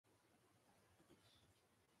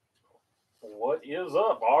What is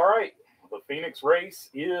up? All right. The Phoenix race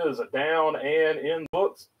is down and in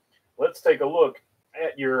books. Let's take a look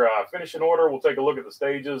at your finishing order. We'll take a look at the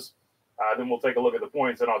stages. Then we'll take a look at the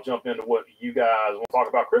points, and I'll jump into what you guys want to talk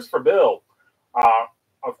about. Christopher Bell,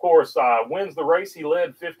 of course, wins the race. He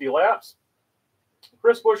led 50 laps.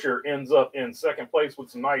 Chris Buescher ends up in second place with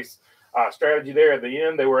some nice strategy there at the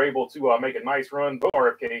end. They were able to make a nice run. Both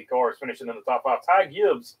RFK cars finishing in the top five. Ty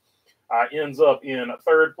Gibbs ends up in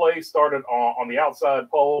third place, started on the outside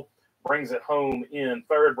pole, brings it home in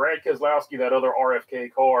third. Brad Keselowski, that other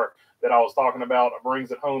RFK car that I was talking about,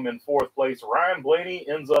 brings it home in fourth place. Ryan Blaney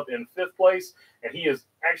ends up in fifth place, and he is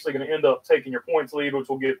actually going to end up taking your points lead, which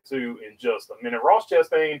we'll get to in just a minute. Ross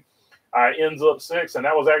Chastain ends up sixth, and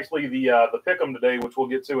that was actually the pick'em today, which we'll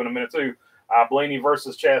get to in a minute too. Blaney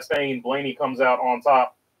versus Chastain. Blaney comes out on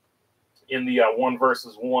top in the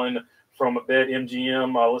 1-versus-1 from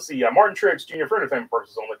BetMGM. Let's see. Martin Truex Jr. for entertainment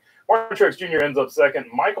purposes only. Martin Truex Jr. ends up second.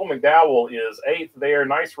 Michael McDowell is eighth there.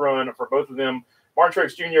 Nice run for both of them. Martin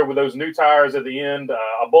Truex Jr. with those new tires at the end.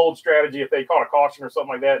 A bold strategy. If they caught a caution or something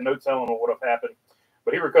like that, no telling what would have happened.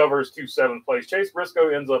 But he recovers to seventh place. Chase Briscoe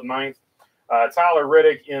ends up ninth. Tyler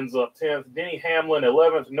Reddick ends up 10th. Denny Hamlin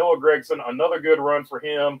 11th. Noah Gragson, another good run for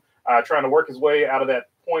him, trying to work his way out of that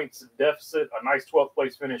points deficit. A nice 12th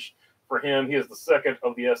place finish for him. He is the second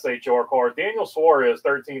of the SHR cars. Daniel Suarez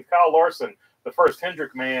 13th. Kyle Larson, the first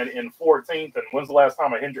Hendrick man, in 14th. And when's the last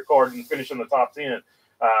time a Hendrick car didn't finish in the top 10?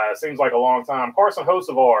 Seems like a long time. Carson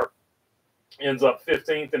Hocevar ends up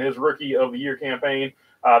 15th in his Rookie of the Year campaign,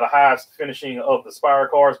 the highest finishing of the Spire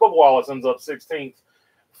cars. Bubba Wallace ends up 16th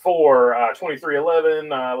for 2311.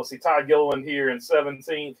 Let's see, Todd Gilliland here in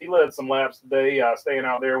 17th. He led some laps today, staying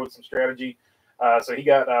out there with some strategy. So he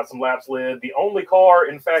got some laps led. The only car,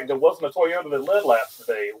 in fact, that wasn't a Toyota that led laps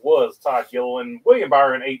today was Todd Gilliland. William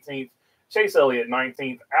Byron 18th. Chase Elliott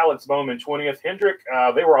 19th. Alex Bowman 20th. Hendrick,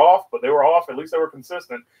 they were off, but they were off. At least they were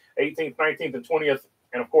consistent. 18th, 19th, and 20th.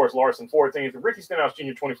 And, of course, Larson 14th. Ricky Stenhouse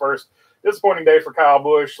Jr. 21st. Disappointing day for Kyle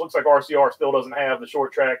Busch. Looks like RCR still doesn't have the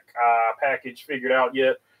short track package figured out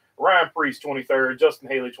yet. Ryan Preece 23rd. Justin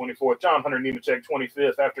Haley 24th. John Hunter Nemechek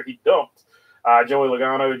 25th after he dumped Joey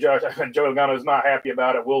Logano. Joey Logano is not happy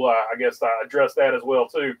about it. We'll, I guess, address that as well,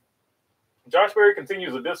 too. Josh Berry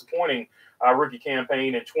continues a disappointing rookie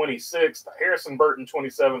campaign in 26th. Harrison Burton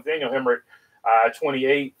 27th. Daniel Hemrick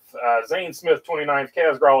 28th. Zane Smith 29th.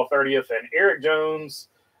 Kaz Gralla 30th. And Eric Jones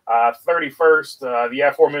 31st. The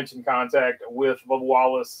aforementioned contact with Bubba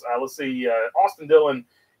Wallace. Let's see. Austin Dillon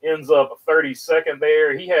ends up 32nd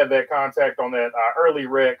there. He had that contact on that early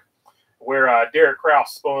wreck where Derek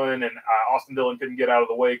Kraus spun and Austin Dillon couldn't get out of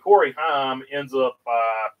the way. Corey Heim ends up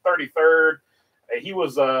 33rd. He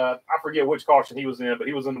was, I forget which caution he was in, but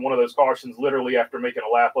he was in one of those cautions literally after making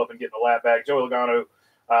a lap up and getting a lap back. Joey Logano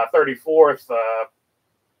 34th,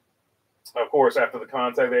 of course, after the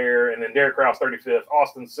contact there. And then Derek Kraus 35th.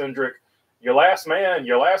 Austin Cindric, your last man,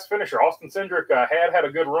 your last finisher. Austin Cindric had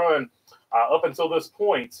a good run up until this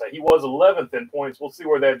point. So he was 11th in points. We'll see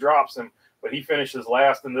where that drops him, but he finishes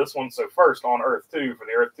last in this one. So first on Earth 2 for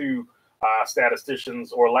the Earth 2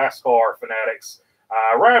 statisticians or NASCAR fanatics.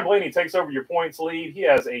 Ryan Blaney takes over your points lead. He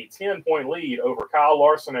has a 10-point lead over Kyle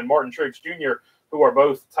Larson and Martin Truex Jr., who are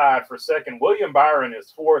both tied for second. William Byron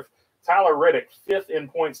is fourth. Tyler Reddick, fifth in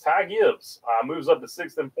points. Ty Gibbs moves up to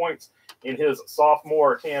sixth in points in his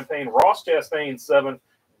sophomore campaign. Ross Chastain, seventh.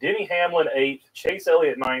 Denny Hamlin, eighth. Chase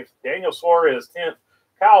Elliott, ninth. Daniel Suarez, 10th.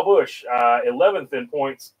 Kyle Busch, 11th in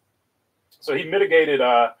points. So he mitigated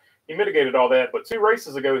all that. But 2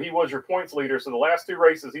 races ago, he was your points leader. So the last 2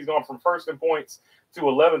 races, he's gone from first in points to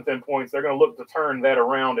 11th in points. They're going to look to turn that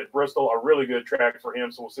around at Bristol. A really good track for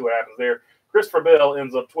him. So we'll see what happens there. Christopher Bell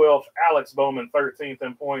ends up 12th. Alex Bowman 13th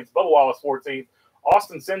in points. Bubba Wallace 14th.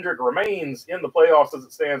 Austin Cindric remains in the playoffs as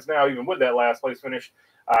it stands now, even with that last place finish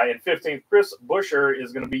in 15th. Chris Buescher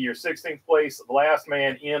is going to be your 16th place, the last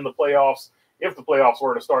man in the playoffs, if the playoffs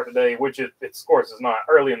were to start today, which it of course is not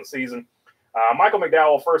early in the season. Michael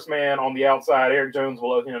McDowell, first man on the outside. Eric Jones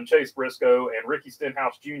below him. Chase Briscoe and Ricky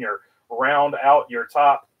Stenhouse Jr. round out your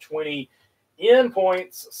top 20 in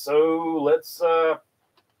points. So let's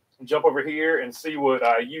jump over here and see what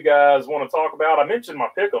you guys want to talk about. I mentioned my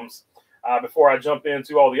pick'ems before I jump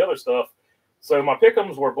into all the other stuff. So my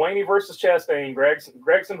pick'ems were Blaney versus Chastain,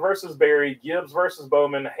 Gragson versus Berry, Gibbs versus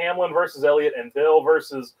Bowman, Hamlin versus Elliott, and Bell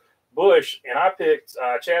versus Busch. And I picked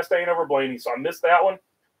Chastain over Blaney, so I missed that one.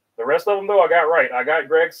 The rest of them, though, I got right. I got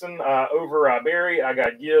Gragson over Berry. I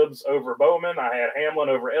got Gibbs over Bowman. I had Hamlin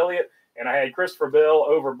over Elliott. And I had Christopher Bell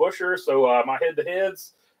over Buescher. So my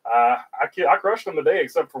head-to-heads, I crushed them today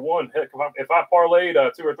except for one. Heck, if I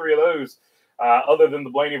parlayed 2 or 3 of those, other than the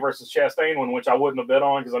Blaney versus Chastain one, which I wouldn't have bet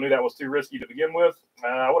on because I knew that was too risky to begin with.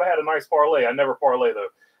 I would have had a nice parlay. I never parlay, though.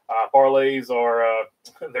 Parlays are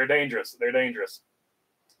they're dangerous. They're dangerous.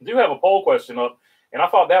 I do have a poll question up, and I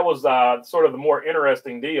thought that was sort of the more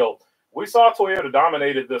interesting deal. We saw Toyota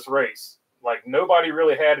dominated this race. Like, nobody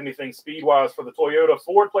really had anything speed-wise for the Toyota.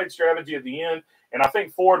 Ford played strategy at the end, and I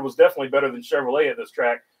think Ford was definitely better than Chevrolet at this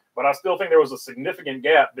track. But I still think there was a significant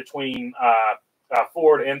gap between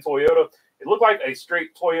Ford and Toyota. It looked like a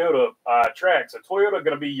straight Toyota track. So Toyota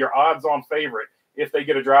going to be your odds-on favorite if they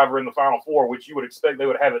get a driver in the Final Four, which you would expect they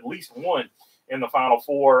would have at least one in the Final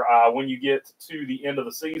Four when you get to the end of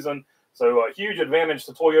the season. So a huge advantage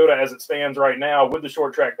to Toyota as it stands right now with the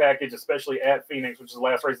short track package, especially at Phoenix, which is the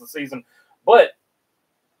last race of the season. But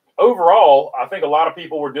overall, I think a lot of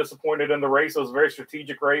people were disappointed in the race. It was a very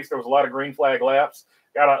strategic race. There was a lot of green flag laps.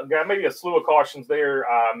 Got maybe a slew of cautions there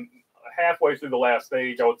halfway through the last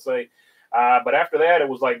stage, I would say. But after that, it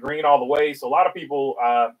was like green all the way. So a lot of people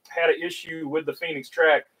had an issue with the Phoenix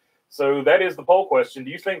track. So that is the poll question. Do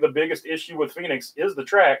you think the biggest issue with Phoenix is the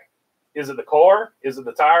track? Is it the car? Is it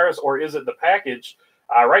the tires? Or is it the package?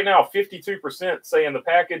 Right now, 52% saying the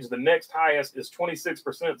package. The next highest is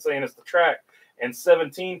 26% saying it's the track, and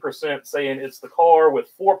 17% saying it's the car,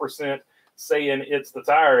 with 4% saying it's the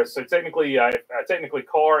tires. So technically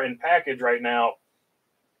car and package right now,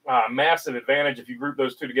 massive advantage if you group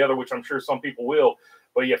those two together, which I'm sure some people will.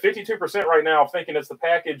 But yeah, 52% right now thinking it's the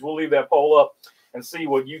package. We'll leave that poll up and see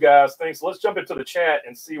what you guys think. So let's jump into the chat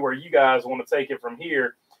and see where you guys want to take it from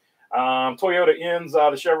here. Toyota ends the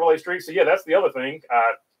Chevrolet streak. So yeah, that's the other thing.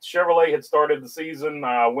 Chevrolet had started the season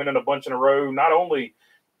winning a bunch in a row, not only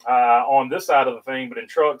on this side of the thing, but in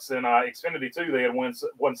trucks and Xfinity too. They had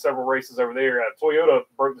won several races over there. Toyota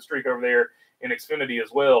broke the streak over there in Xfinity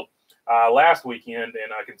as well last weekend,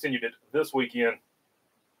 and continued it this weekend.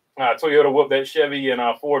 Toyota whooped that Chevy and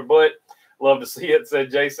Ford butt. Love to see it, said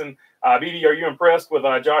Jason. BD, are you impressed with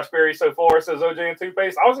Josh Berry so far, says OJ and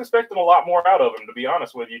Toothpaste? I was expecting a lot more out of him, to be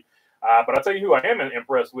honest with you. But I'll tell you who I am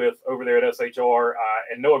impressed with over there at SHR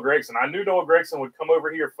and Noah Gregson. I knew Noah Gregson would come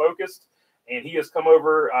over here focused, and he has come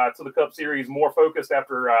over to the Cup Series more focused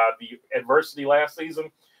after the adversity last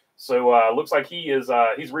season. So looks like he's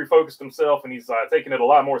refocused himself, and he's taking it a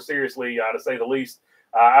lot more seriously, to say the least.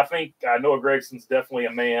 I think Noah Gregson's definitely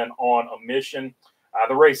a man on a mission.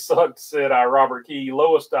 The race sucked, said Robert Key.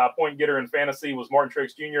 Lowest point getter in fantasy was Martin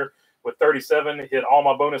Truex Jr. with 37. Hit all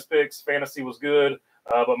my bonus picks. Fantasy was good,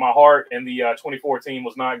 but my heart and the 2014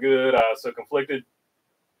 was not good, so conflicted.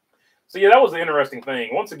 So, yeah, that was the interesting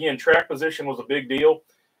thing. Once again, track position was a big deal.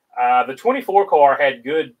 The 24 car had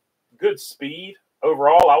good speed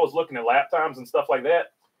overall. I was looking at lap times and stuff like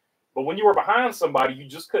that. But when you were behind somebody, you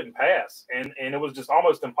just couldn't pass. And it was just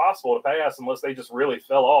almost impossible to pass unless they just really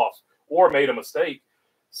fell off or made a mistake.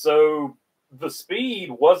 So the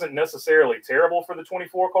speed wasn't necessarily terrible for the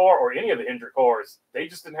 24 car or any of the Hendrick cars. They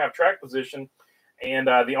just didn't have track position. And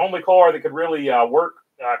the only car that could really work,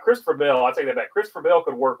 Christopher Bell, I'll take that back. Christopher Bell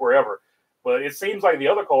could work wherever. But it seems like the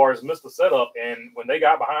other cars missed the setup. And when they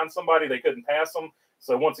got behind somebody, they couldn't pass them.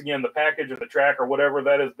 So once again, the package or the track or whatever,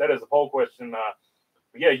 that is a poll question.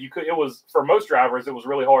 Yeah, you could. It was, for most drivers, it was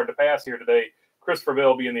really hard to pass here today. Christopher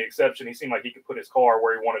Bell being the exception. He seemed like he could put his car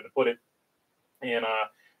where he wanted to put it. And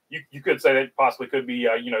you could say that possibly could be,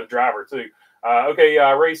 the driver too. Okay,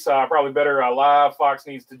 race probably better live. Fox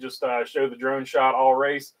needs to just show the drone shot all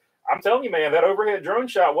race. I'm telling you, man, that overhead drone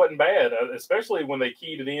shot wasn't bad, especially when they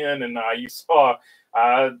keyed it in and you saw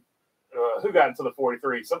who got into the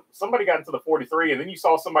 43. Somebody got into the 43, and then you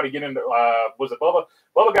saw somebody get into was it Bubba?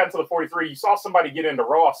 Bubba got into the 43. You saw somebody get into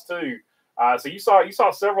Ross too. So you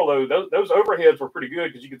saw several of those overheads were pretty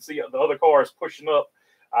good because you could see the other cars pushing up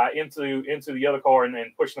into the other car and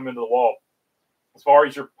pushing them into the wall. As far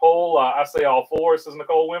as your poll, I say all four, says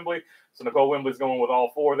Nicole Wembley. So Nicole Wembley's going with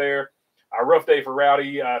all four there. Rough day for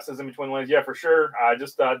Rowdy, says in between lanes. Yeah, for sure.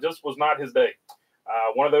 Just was not his day.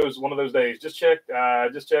 One of those days. Just checked. I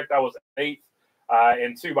was 8th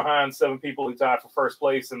and 2 behind 7 people who tied for first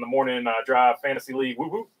place in the morning drive fantasy league. Woo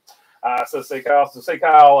woo. Says Say Kyle. So Say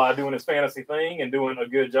Kyle doing his fantasy thing and doing a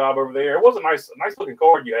good job over there. It was a nice looking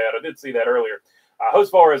card you had. I did see that earlier.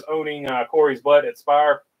 Hocevar is owning Corey's butt at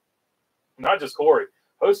Spire. Not just Corey.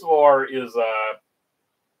 Hocevar is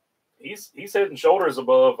he's head and shoulders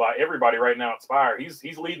above everybody right now at Spire.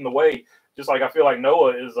 He's leading the way, just like I feel like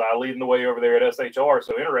Noah is leading the way over there at SHR.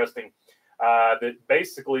 So interesting. that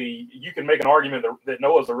basically you can make an argument that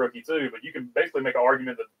Noah's a rookie too, but you can basically make an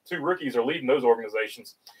argument that 2 rookies are leading those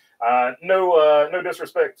organizations. No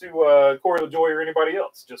disrespect to Corey LaJoy or anybody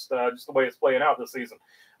else, just the way it's playing out this season.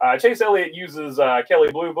 Chase Elliott uses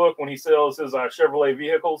Kelley Blue Book when he sells his Chevrolet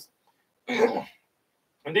vehicles.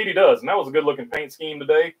 Indeed, he does, and that was a good-looking paint scheme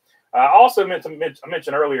today. I also meant to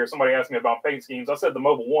mention earlier, somebody asked me about paint schemes. I said the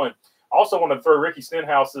Mobile One. I also wanted to throw Ricky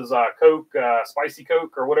Stenhouse's Coke, Spicy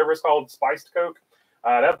Coke, or whatever it's called, Spiced Coke.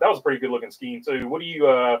 That was a pretty good-looking scheme, too. What do you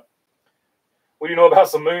know about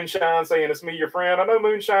some moonshine, saying it's me, your friend? I know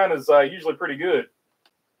moonshine is usually pretty good.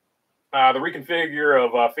 The reconfigure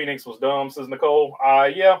of Phoenix was dumb, says Nicole.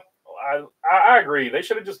 Yeah, I agree. They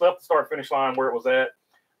should have just left the start-finish line where it was at.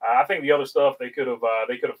 I think the other stuff they could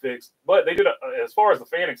have fixed, but they did as far as the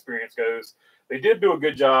fan experience goes. They did do a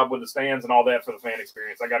good job with the stands and all that for the fan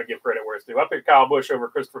experience. I got to give credit where it's due. I picked Kyle Busch over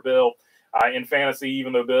Christopher Bell in fantasy,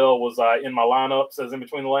 even though Bell was in my lineup. Says in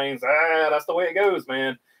between the lanes. That's the way it goes,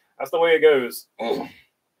 man. That's the way it goes.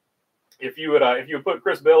 If you would put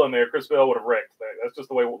Chris Bell in there, Chris Bell would have wrecked. That's just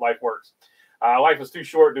the way life works. Life is too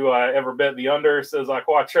short. Do I ever bet the under? Says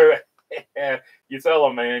Quattro. You tell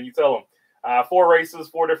him, man. You tell him. 4 races,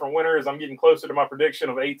 4 different winners. I'm getting closer to my prediction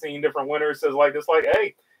of 18 different winners. Says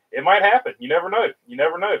hey, it might happen. You never know. You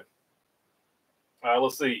never know.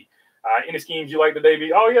 Let's see. Any schemes you like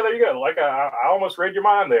today? Oh, yeah, there you go. I almost read your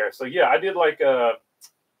mind there. So, yeah, I did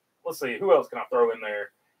let's see. Who else can I throw in there?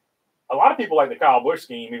 A lot of people like the Kyle Busch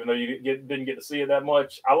scheme, even though you didn't get to see it that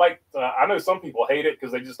much. I know some people hate it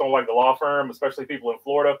because they just don't like the law firm, especially people in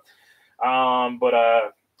Florida. But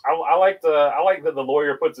I like that the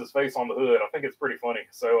lawyer puts his face on the hood. I think it's pretty funny.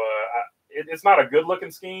 So it's not a good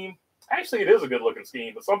looking scheme. Actually, it is a good looking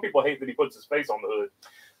scheme, but some people hate that he puts his face on the hood.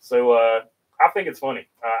 So I think it's funny.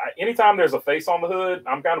 Anytime there's a face on the hood,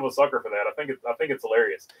 I'm kind of a sucker for that. I think it's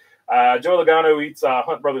hilarious. Joe Logano eats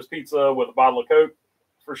Hunt Brothers Pizza with a bottle of Coke,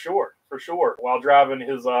 for sure, while driving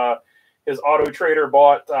his Auto Trader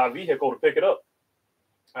bought vehicle to pick it up.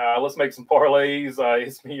 Let's make some parlays.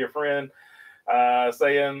 It's me, your friend.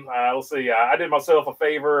 Saying, let's see, I did myself a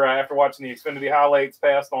favor after watching the Xfinity highlights,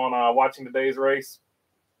 passed on watching today's race.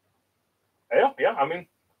 Yeah, I mean,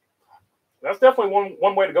 that's definitely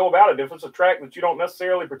one way to go about it. If it's a track that you don't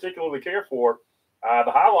necessarily particularly care for,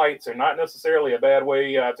 the highlights are not necessarily a bad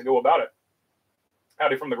way to go about it.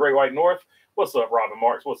 Howdy from the Great White North. What's up, Robin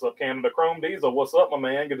Marks? What's up, Canada Chrome Diesel? What's up, my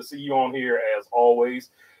man? Good to see you on here as always.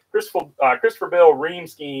 Christopher Bell Ream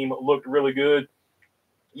scheme looked really good.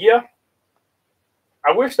 Yeah.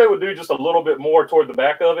 I wish they would do just a little bit more toward the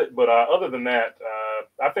back of it, but other than that,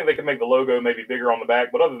 I think they could make the logo maybe bigger on the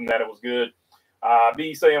back, but other than that, it was good.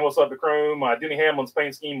 B saying, what's up to Chrome? Denny Hamlin's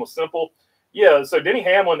paint scheme was simple. Yeah, so Denny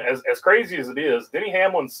Hamlin, as crazy as it is, Denny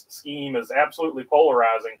Hamlin's scheme is absolutely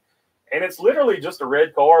polarizing, and it's literally just a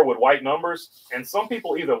red car with white numbers, and some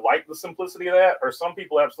people either like the simplicity of that, or some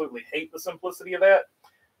people absolutely hate the simplicity of that.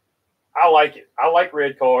 I like it. I like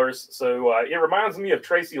red cars. So it reminds me of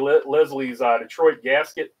Tracy Leslie's Detroit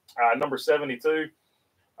gasket, number 72,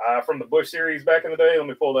 from the Busch series back in the day. Let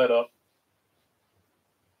me pull that up.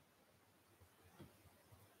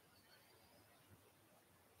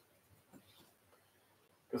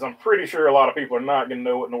 Because I'm pretty sure a lot of people are not going to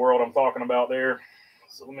know what in the world I'm talking about there.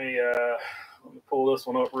 So let me pull this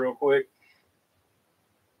one up real quick.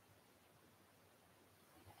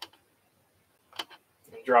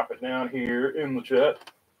 Drop it down here in the chat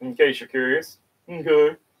in case you're curious.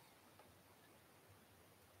 Okay.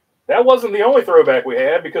 That wasn't the only throwback we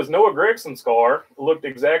had because Noah Gregson's car looked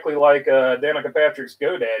exactly like Danica Patrick's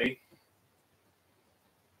GoDaddy.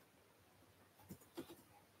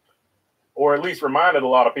 Or at least reminded a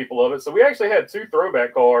lot of people of it. So we actually had 2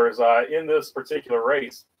 throwback cars in this particular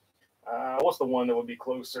race. What's the one that would be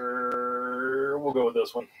closer? We'll go with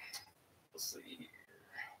this one. Let's see.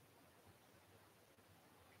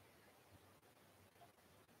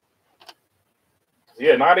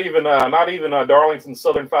 Yeah, not even Darlington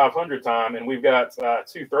Southern 500 time, and we've got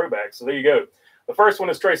 2 throwbacks. So there you go. The first one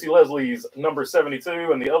is Tracy Leslie's number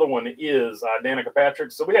 72, and the other one is Danica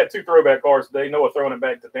Patrick. So we had 2 throwback cars today. Noah throwing it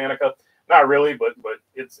back to Danica. Not really, but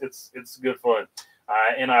it's good fun.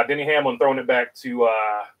 And Denny Hamlin throwing it back to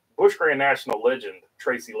Busch Grand National legend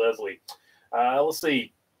Tracy Leslie. Let's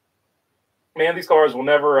see. Man, these cars will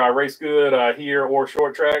never race good here or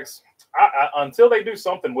short tracks until they do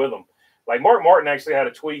something with them. Like Mark Martin actually had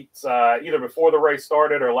a tweet either before the race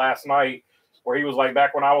started or last night where he was like,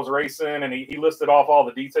 back when I was racing, and he listed off all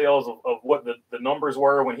the details of what the numbers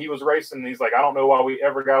were when he was racing. And he's like, I don't know why we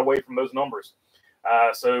ever got away from those numbers.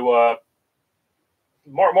 So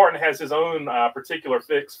Mark Martin has his own particular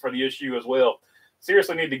fix for the issue as well.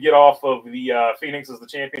 seriously need to get off of the Phoenix as the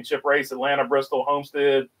championship race. Atlanta, Bristol,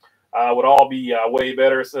 Homestead would all be way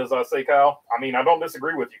better, says Say Kyle. I mean, I don't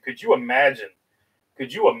disagree with you. Could you imagine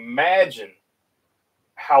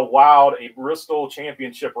how wild a Bristol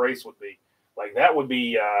championship race would be? Like that would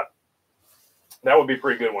be a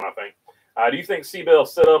pretty good one, I think. Do you think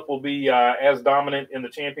CBell's setup will be as dominant in the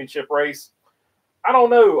championship race? I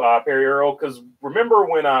don't know, Perry Earl, because remember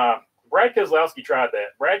when Brad Keselowski tried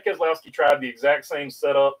that. Brad Keselowski tried the exact same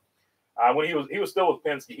setup when he was still with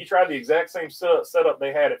Penske. He tried the exact same setup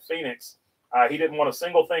they had at Phoenix. He didn't want a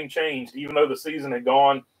single thing changed, even though the season had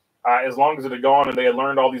gone as long as it had gone and they had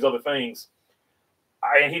learned all these other things.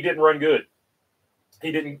 And he didn't run good.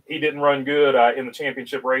 He didn't run good in the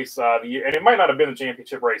championship race the year, and it might not have been the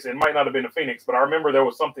championship race. It might not have been a Phoenix, but I remember there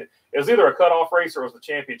was something. It was either a cutoff race or it was the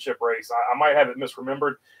championship race. I might have it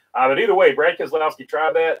misremembered, but either way, Brad Keselowski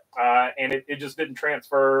tried that, and it just didn't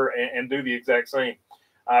transfer and do the exact same.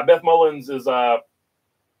 Beth Mullins is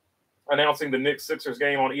announcing the Knicks Sixers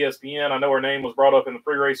game on ESPN. I know her name was brought up in the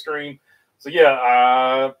pre-race stream. So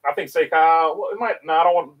yeah, I think Say Kyle. Well, it might. No, I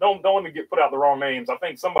don't want to get put out the wrong names. I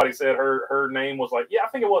think somebody said her name was like. Yeah, I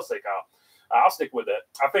think it was Say Kyle. I'll stick with that.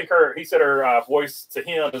 I think he said her voice to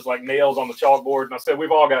him is like nails on the chalkboard. And I said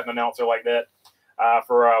we've all got an announcer like that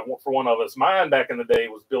for one of us. Mine back in the day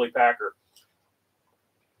was Billy Packer.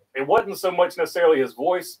 It wasn't so much necessarily his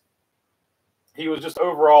voice. He was just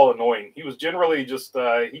overall annoying. He was generally just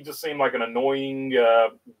he just seemed like an annoying,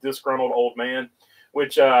 disgruntled old man,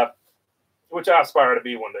 which I aspire to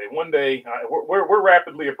be one day. One day, we're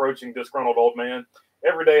rapidly approaching disgruntled old man.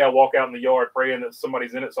 Every day I walk out in the yard praying that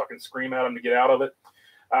somebody's in it so I can scream at them to get out of it.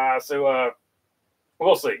 So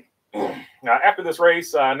we'll see. After this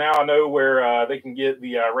race, now I know where they can get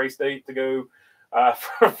the race date to go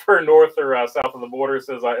for north or south of the border,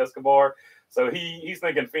 says Escobar. So he's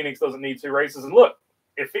thinking Phoenix doesn't need 2 races. And look,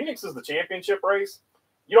 if Phoenix is the championship race,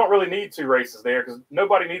 you don't really need 2 races there because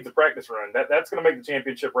nobody needs a practice run. That's going to make the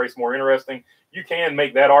championship race more interesting. You can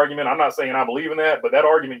make that argument. I'm not saying I believe in that, but that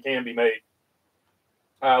argument can be made.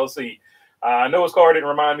 Let's see. Noah's car didn't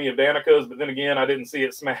remind me of Danica's, but then again, I didn't see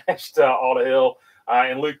it smashed all to hell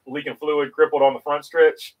and leaking fluid, crippled on the front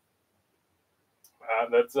stretch.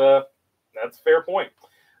 That's a fair point.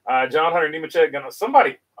 John Hunter Nemechek,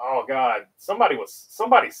 somebody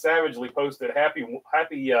savagely posted happy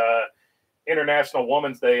International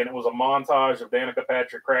Women's Day, and it was a montage of Danica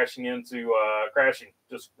Patrick crashing,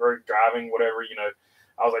 just driving, whatever, you know.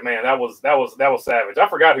 I was like, man, that was savage. I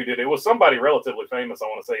forgot who did it. It was somebody relatively famous, I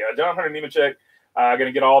want to say. John Hunter Nemechek going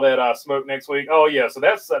to get all that smoke next week. Oh yeah, so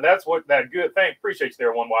that's what that good thing. Appreciate you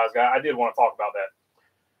there, One Wise Guy. I did want to talk about that.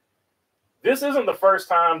 This isn't the first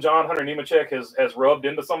time John Hunter Nemechek has rubbed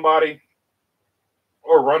into somebody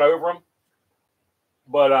or run over them,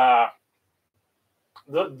 but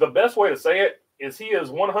the best way to say it is he has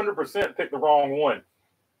 100% picked the wrong one.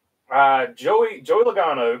 Joey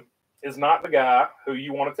Logano is not the guy who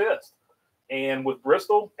you want to test. And with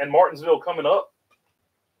Bristol and Martinsville coming up,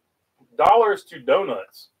 dollars to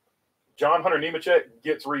donuts, John Hunter Nemechek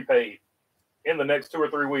gets repaid in the next 2 or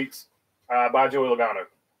 3 weeks by Joey Logano.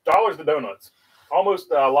 Dollars to donuts, almost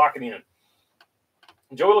locking in.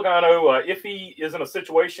 Joey Logano, if he is in a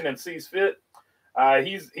situation and sees fit,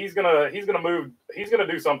 he's gonna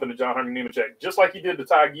do something to John Hunter Nemechek, just like he did to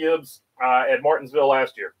Ty Gibbs at Martinsville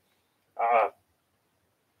last year.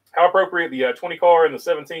 How appropriate the 20 car and the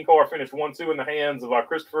 17 car finished 1-2 in the hands of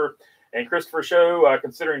Christopher and Christopher Show,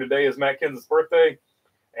 considering today is Matt Kenseth's birthday,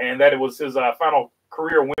 and that it was his final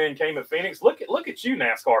career win came at Phoenix. Look at you,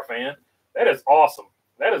 NASCAR fan. That is awesome.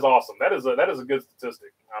 That is awesome. That is a good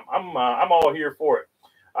statistic. I'm all here for it.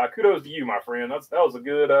 Kudos to you, my friend. That was a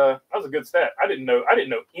good stat. I didn't know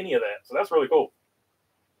any of that, so that's really cool.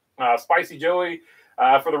 Spicy Joey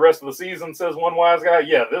for the rest of the season, says One Wise Guy.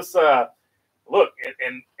 Yeah, this look,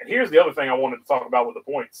 and here's the other thing I wanted to talk about with the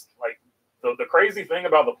points. Like the crazy thing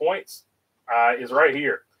about the points is right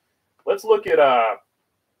here. Let's look at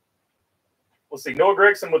let's see, Noah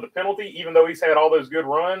Gragson with the penalty, even though he's had all those good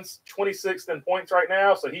runs, 26th in points right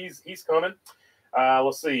now, so he's coming.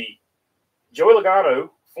 Let's see, Joey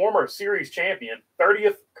Logano, former series champion,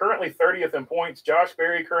 currently 30th in points. Josh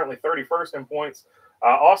Berry currently 31st in points.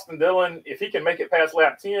 Austin Dillon, if he can make it past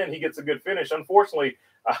lap 10, he gets a good finish. Unfortunately,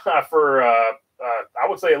 for I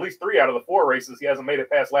would say at least 3 out of the 4 races, he hasn't made it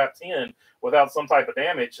past lap 10 without some type of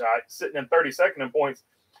damage. Sitting in 32nd in points.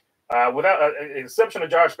 Without an exception of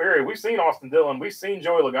Josh Berry, we've seen Austin Dillon, we've seen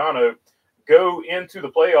Joey Logano go into the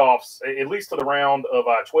playoffs at least to the round of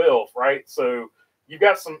 12, right? So you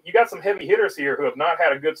got some heavy hitters here who have not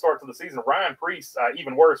had a good start to the season. Ryan Preece,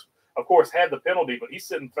 even worse, of course, had the penalty, but he's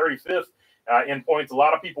sitting 35th. in points. A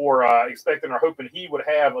lot of people were expecting or hoping he would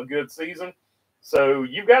have a good season. So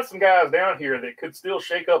you've got some guys down here that could still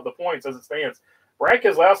shake up the points as it stands. Brad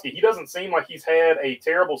Keselowski, he doesn't seem like he's had a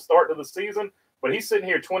terrible start to the season, but he's sitting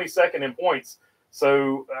here 22nd in points.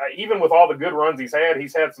 So even with all the good runs he's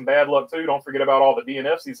had some bad luck too. Don't forget about all the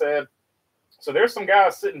DNFs he's had. So there's some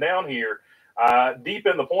guys sitting down here deep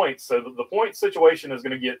in the points. So the point situation is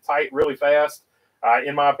going to get tight really fast,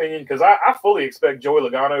 in my opinion, because I fully expect Joey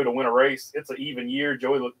Logano to win a race. It's an even year.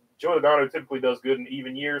 Joey Logano typically does good in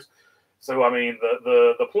even years. So, I mean,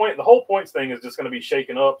 the whole points thing is just going to be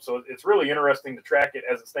shaken up. So it's really interesting to track it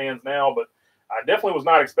as it stands now. But I definitely was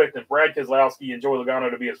not expecting Brad Keselowski and Joey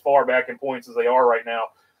Logano to be as far back in points as they are right now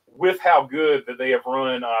with how good that they have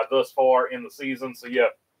run thus far in the season. So, yeah,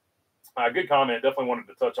 good comment. Definitely wanted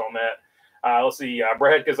to touch on that. Let's see.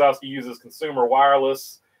 Brad Keselowski uses consumer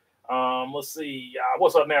wireless. Let's see.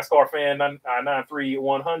 What's up, NASCAR fan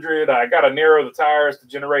 93100? I got to narrow the tires to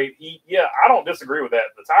generate heat. Yeah, I don't disagree with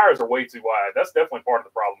that. The tires are way too wide. That's definitely part of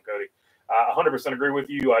the problem, Cody. 100% agree with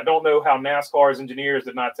you. I don't know how NASCAR's engineers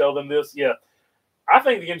did not tell them this. Yeah, I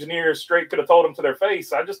think the engineers straight could have told them to their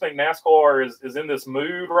face. I just think NASCAR is in this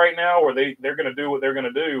mood right now where they're going to do what they're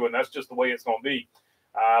going to do, and that's just the way it's going to be.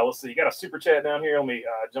 Let's see. You got a super chat down here. Let me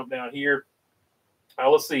jump down here.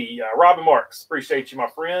 Let's see. Robin Marks, appreciate you, my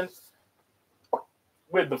friend,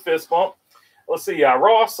 with the fist bump. Let's see.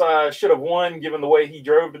 Ross should have won given the way he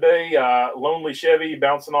drove today. Lonely Chevy,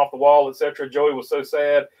 bouncing off the wall, etc. Joey was so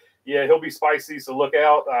sad. Yeah, he'll be spicy, so look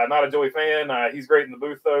out. Not a Joey fan. He's great in the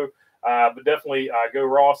booth, though. But definitely go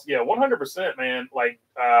Ross. Yeah, 100%, man. Like,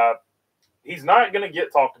 he's not going to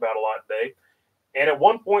get talked about a lot today. And at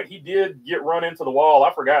one point, he did get run into the wall.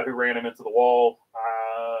 I forgot who ran him into the wall.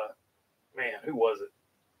 Man, who was it?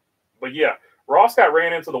 But yeah, Ross got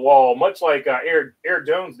ran into the wall, much like Eric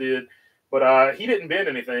Jones did, but he didn't bend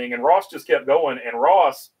anything, and Ross just kept going. And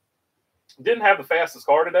Ross didn't have the fastest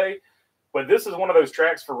car today, but this is one of those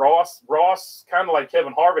tracks for Ross. Ross, kind of like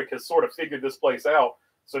Kevin Harvick, has sort of figured this place out.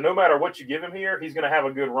 So no matter what you give him here, he's going to have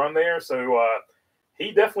a good run there. So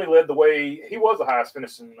he definitely led the way. He was the highest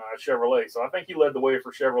finishing Chevrolet, so I think he led the way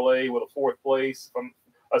for Chevrolet with a 4th place, from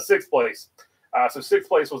a 6th place. So 6th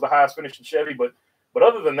place was the highest finishing Chevy, but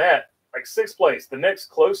other than that, like 6th place, the next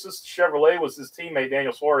closest Chevrolet was his teammate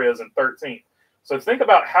Daniel Suarez in 13th. So think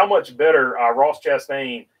about how much better Ross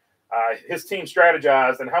Chastain, his team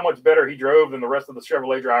strategized, and how much better he drove than the rest of the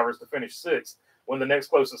Chevrolet drivers to finish 6th when the next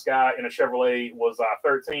closest guy in a Chevrolet was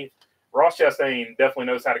 13th. Ross Chastain definitely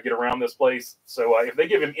knows how to get around this place. So if they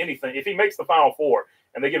give him anything, if he makes the Final Four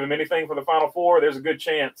and they give him anything for the Final Four, there's a good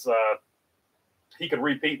chance he could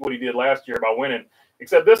repeat what he did last year by winning.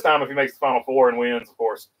 Except this time, if he makes the Final Four and wins, of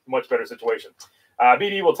course, much better situation.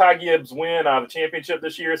 BD, will Ty Gibbs win the championship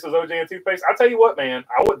this year, says OJ and Toothpaste. I tell you what, man,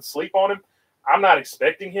 I wouldn't sleep on him. I'm not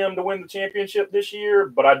expecting him to win the championship this year,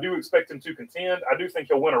 but I do expect him to contend. I do think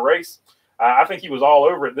he'll win a race. I think he was all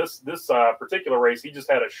over it this particular race. He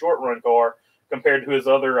just had a short-run car compared to his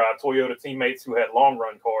other Toyota teammates who had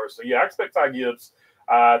long-run cars. So, yeah, I expect Ty Gibbs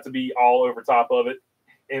to be all over top of it.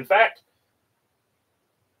 In fact,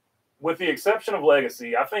 with the exception of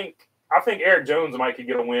Legacy, I think Eric Jones might could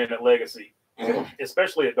get a win at Legacy,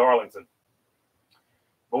 especially at Darlington.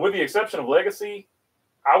 But with the exception of Legacy,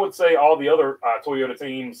 I would say all the other Toyota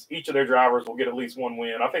teams, each of their drivers will get at least one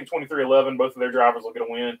win. I think 2311, both of their drivers will get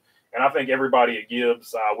a win. And I think everybody at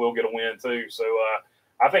Gibbs will get a win too. So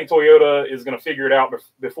I think Toyota is going to figure it out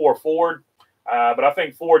before Ford. But I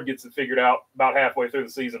think Ford gets it figured out about halfway through the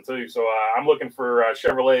season too. So I'm looking for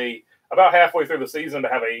Chevrolet about halfway through the season to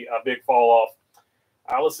have a big fall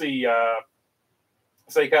off. Let's see.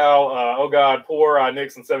 Say Kyle, oh God, poor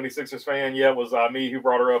Nixon 76ers fan. Yeah, it was me who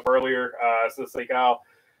brought her up earlier. So say Kyle.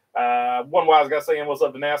 One wise guy saying what's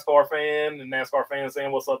up to NASCAR fan, and NASCAR fan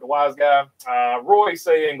saying what's up to wise guy. Roy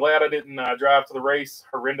saying glad I didn't drive to the race.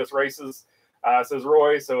 Horrendous races, says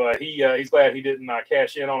Roy. So he's glad he didn't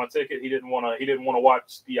cash in on a ticket. He didn't want to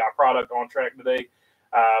watch the product on track today.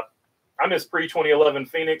 I miss pre-2011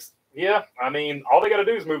 Phoenix. Yeah, I mean, all they got to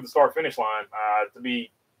do is move the start-finish line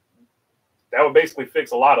that would basically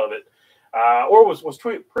fix a lot of it. Or was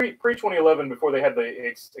pre-2011 before they had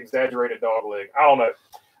the exaggerated dog leg? I don't know.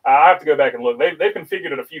 I have to go back and look. They've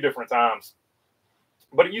configured it a few different times.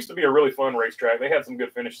 But it used to be a really fun racetrack. They had some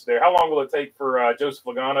good finishes there. How long will it take for Joseph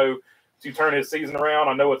Logano to turn his season around?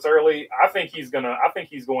 I know it's early. I think he's going to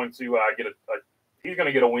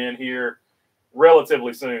get a win here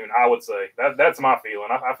relatively soon, I would say. That's my feeling.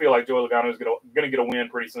 I feel like Joey Logano is going to get a win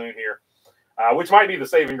pretty soon here, which might be the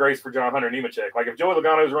saving grace for John Hunter Nemechek. Like if Joey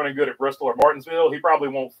Logano is running good at Bristol or Martinsville, he probably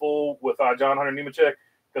won't fool with John Hunter Nemechek.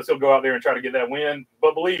 because he'll go out there and try to get that win.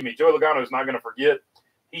 But believe me, Joey Logano is not going to forget.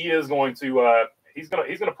 He is going to he's going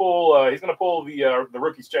to pull the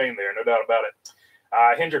rookie's chain there, no doubt about it.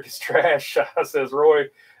 Hendrick is trash, says Roy.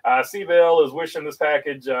 CBell is wishing this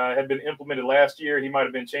package had been implemented last year. He might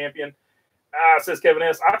have been champion. Says Kevin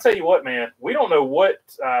S. I tell you what, man, we don't know what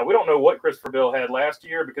Christopher Bell had last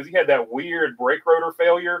year, because he had that weird brake rotor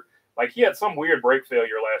failure. Like, he had some weird brake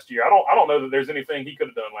failure last year. I don't know that there's anything he could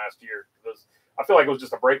have done last year, because I feel like it was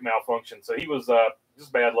just a brake malfunction. So he was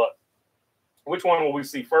just bad luck. Which one will we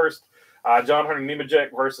see first? John Hunter Nemechek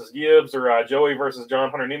versus Gibbs, or Joey versus John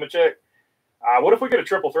Hunter Nemechek? What if we get a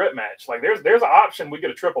triple threat match? Like, there's an option we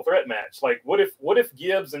get a triple threat match. Like, what if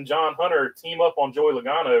Gibbs and John Hunter team up on Joey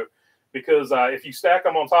Logano? Because if you stack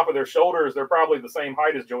them on top of their shoulders, they're probably the same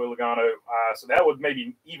height as Joey Logano. So that would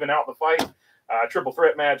maybe even out the fight. Triple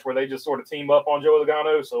threat match where they just sort of team up on Joey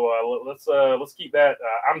Logano. So let's keep that.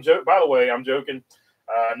 By the way, I'm joking.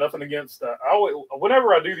 Nothing against.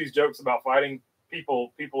 Whenever I do these jokes about fighting,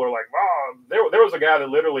 people are like, "Oh, there was a guy that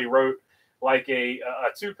literally wrote like a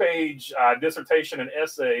 2-page dissertation and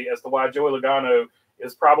essay as to why Joey Logano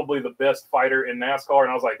is probably the best fighter in NASCAR."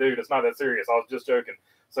 And I was like, dude, it's not that serious. I was just joking.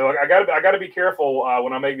 So I gotta be careful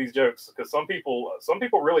when I make these jokes, because some people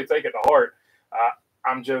really take it to heart.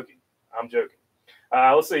 I'm joking.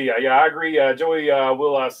 Let's see. Yeah, I agree. Joey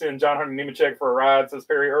will send John Hunter Nemechek for a ride, says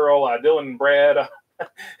Perry Earl. Dylan and Brad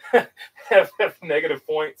have negative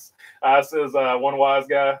points, says one wise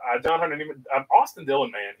guy. John Hunter Austin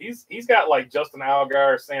Dillon, man, he's got like Justin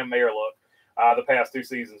Allgaier, Sam Mayer look the past 2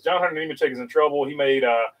 seasons. John Hunter Nemechek is in trouble. He made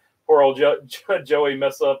poor old Joey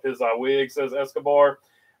mess up his wig, says Escobar.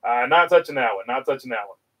 Not touching that one.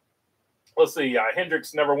 Let's see.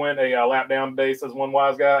 Hendricks never went a lap down today, says one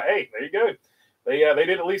wise guy. Hey, there you go. They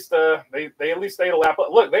did at least they at least stayed a lap up.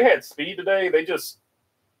 Look, they had speed today. They just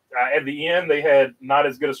at the end they had not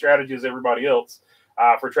as good a strategy as everybody else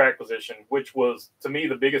for track position, which was to me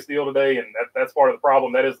the biggest deal today, and that's part of the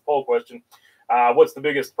problem. That is the poll question. What's the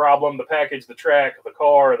biggest problem? The package, the track, the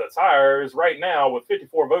car, the tires. Right now, with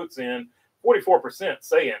 54 votes in, 44%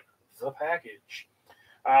 saying the package.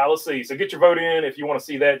 Let's see. So get your vote in if you want to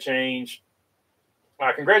see that change.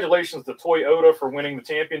 Congratulations to Toyota for winning the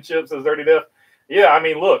championship, says Dirty Death. Yeah, I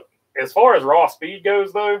mean, look, as far as raw speed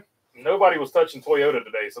goes, though, nobody was touching Toyota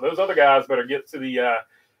today. So those other guys better get to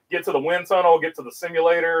the wind tunnel, get to the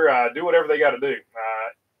simulator, do whatever they got to do.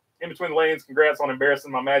 In between the lanes, congrats on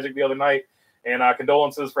embarrassing my Magic the other night, and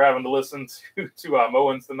condolences for having to listen to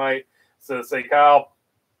Mowens tonight, says say Kyle.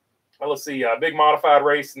 Let's see, big modified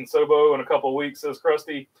race in Sobo in a couple of weeks, says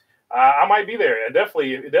Krusty. I might be there. And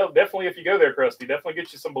definitely, if you go there, Krusty, definitely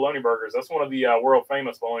get you some bologna burgers. That's one of the world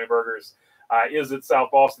famous bologna burgers. Is it South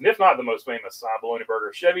Boston, if not the most famous bologna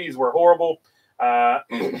burger? Chevys were horrible.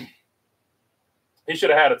 He should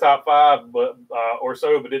have had a top 5, or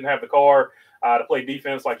so, but didn't have the car to play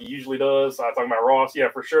defense like he usually does. Talking about Ross, yeah,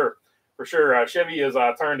 for sure. Chevy is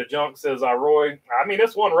turned to junk, says Roy. I mean,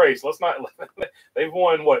 it's one race. Let's not. They've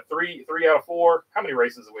won what, three out of 4. How many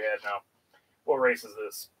races have we had now? What race is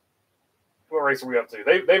this? What race are we up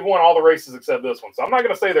to? They've won all the races except this one. So I'm not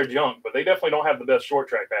going to say they're junk, but they definitely don't have the best short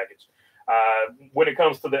track package. When it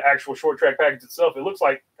comes to the actual short track package itself, it looks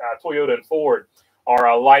like Toyota and Ford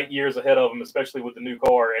are light years ahead of them, especially with the new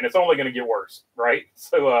car, and it's only going to get worse, right?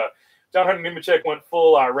 So John Hunter Nemechek went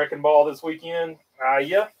full wrecking ball this weekend.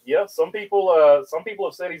 Yeah. Some people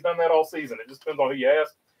have said he's done that all season. It just depends on who you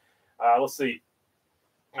ask. Let's see.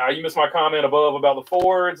 You missed my comment above about the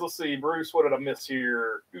Fords. Let's see, Bruce, what did I miss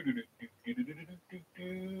here?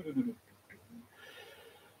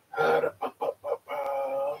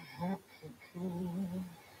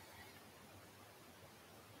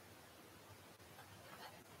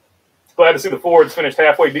 Glad to see the Fords finished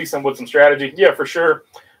halfway decent with some strategy. Yeah, for sure.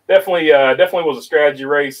 Definitely was a strategy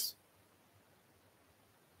race.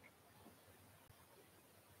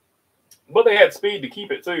 But they had speed to keep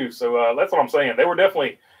it too, so that's what I'm saying. They were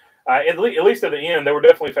definitely, at least at the end, they were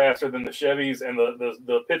definitely faster than the Chevys, and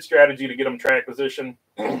the pit strategy to get them track position.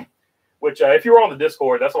 Which, if you were on the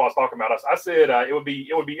Discord, that's what I was talking about. I said it would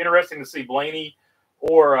be interesting to see Blaney,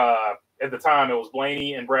 or at the time it was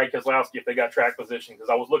Blaney and Brad Keselowski if they got track position, because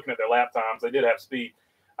I was looking at their lap times. They did have speed.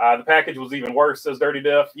 The package was even worse, says Dirty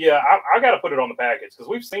Death. Yeah, I got to put it on the package, because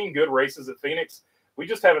we've seen good races at Phoenix. We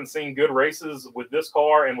just haven't seen good races with this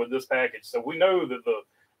car and with this package. So we know that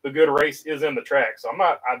the good race is in the track. So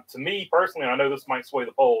to me personally, I know this might sway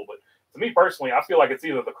the poll, but to me personally, I feel like it's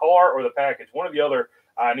either the car or the package. One or the other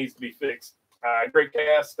needs to be fixed. Great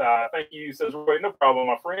cast. Thank you, says Roy. No problem,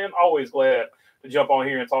 my friend. Always glad to jump on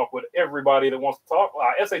here and talk with everybody that wants to talk.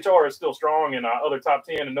 SHR is still strong in other top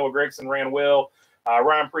 10, and Noah Gregson ran well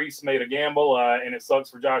Ryan Preece made a gamble, and it sucks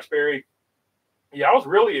for Josh Berry. Yeah, I was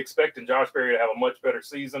really expecting Josh Berry to have a much better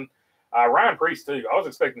season. Ryan Preece, too. I was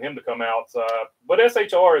expecting him to come out. But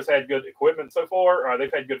SHR has had good equipment so far.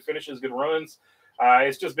 They've had good finishes, good runs.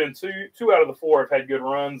 It's just been two out of the 4 have had good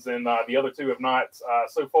runs, and the other 2 have not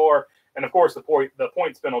so far. And, of course, the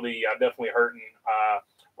points penalty definitely hurting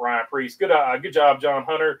Ryan Preece. Good job, John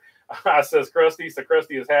Hunter, says Krusty. So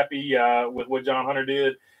Krusty is happy with what John Hunter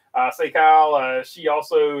did. Say Kyle, she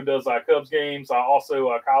also does Cubs games,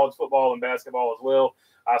 also college football and basketball as well.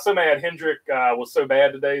 So mad Hendrick was so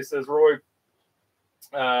bad today, says Roy.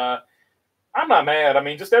 I'm not mad. I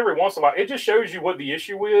mean, just every once in a while, it just shows you what the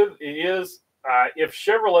issue with is. If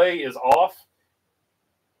Chevrolet is off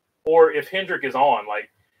or if Hendrick is on, like,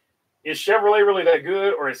 is Chevrolet really that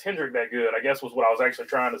good or is Hendrick that good? I guess was what I was actually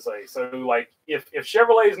trying to say. So, like, if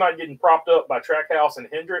Chevrolet is not getting propped up by Trackhouse and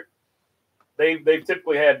Hendrick, they've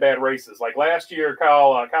typically had bad races. Like last year,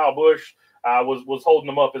 Kyle Busch was holding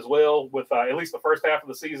them up as well with at least the first half of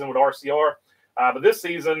the season with RCR. But this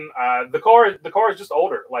season, the car is just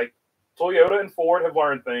older. Like Toyota and Ford have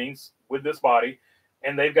learned things with this body,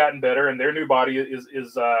 and they've gotten better, and their new body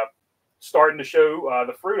is starting to show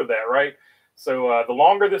the fruit of that, right? So the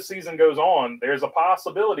longer this season goes on, there's a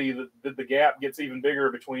possibility that the gap gets even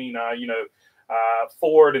bigger between,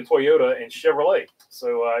 Ford and Toyota and Chevrolet.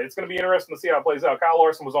 So it's going to be interesting to see how it plays out. Kyle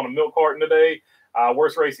Larson was on a milk carton today.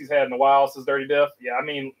 Worst race he's had in a while, says Dirty Death. Yeah, I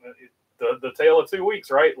mean, the tale of 2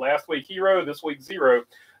 weeks, right? Last week, hero. This week, zero.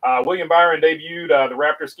 William Byron debuted the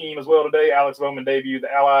Raptor scheme as well today. Alex Bowman debuted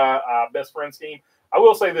the Ally best friend scheme. I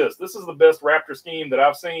will say this. This is the best Raptor scheme that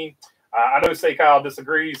I've seen. I know Say Kyle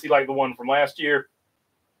disagrees. He liked the one from last year.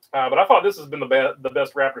 But I thought this has been the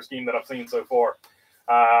best Raptor scheme that I've seen so far.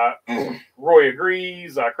 Roy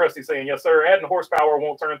agrees. Krusty saying, yes, sir. Adding horsepower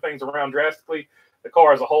won't turn things around drastically. The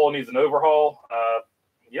car as a whole needs an overhaul.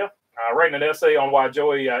 Writing an essay on why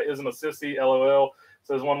Joey isn't a sissy, LOL,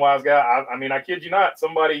 says one wise guy. I mean, I kid you not.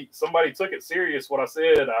 Somebody took it serious what I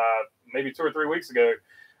said maybe 2 or 3 weeks ago.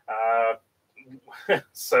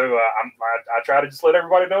 So I try to just let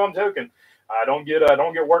everybody know I'm joking. I don't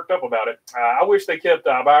get worked up about it. I wish they kept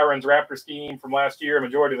Byron's Raptor scheme from last year.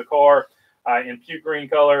 Majority of the car in puke green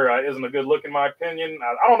color isn't a good look in my opinion.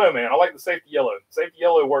 I don't know, man. I like the safety yellow. Safety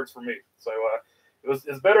yellow works for me. So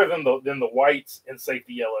it's better than the whites and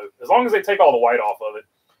safety yellow. As long as they take all the white off of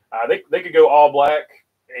it, they could go all black,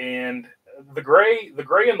 and the gray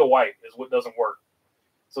and the white is what doesn't work.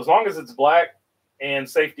 So as long as it's black and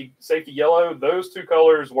safety yellow, those 2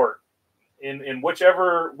 colors work in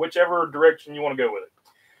whichever direction you want to go with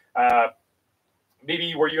it.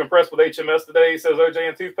 BB, were you impressed with HMS today? Says OJ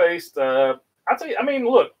and Toothpaste. I tell you, I mean,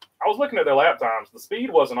 look, I was looking at their lap times. The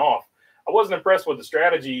speed wasn't off. I wasn't impressed with the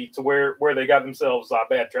strategy to where they got themselves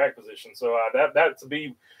bad track position. So that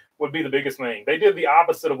would be the biggest thing. They did the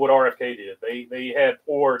opposite of what RFK did. They had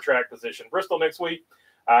poor track position. Bristol next week,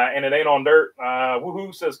 and it ain't on dirt.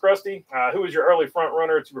 Woohoo, says Krusty. Who is your early front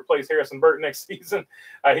runner to replace Harrison Burton next season?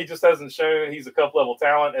 He just hasn't shown he's a cup-level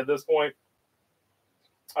talent at this point.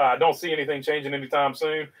 Don't see anything changing anytime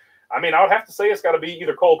soon. I mean, I would have to say it's got to be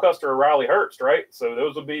either Cole Custer or Riley Herbst, right? So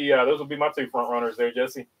those would be my 2 front runners there,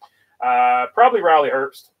 Jesse. Probably Riley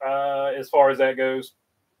Herbst as far as that goes,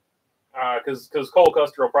 because Cole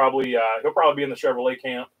Custer will probably be in the Chevrolet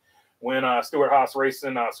camp when Stuart Haas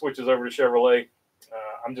Racing switches over to Chevrolet.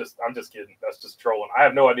 I'm just kidding. That's just trolling. I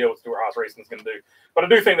have no idea what Stuart Haas Racing is going to do, but I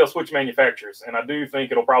do think they'll switch manufacturers, and I do think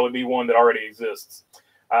it'll probably be one that already exists,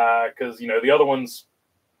 because the other ones,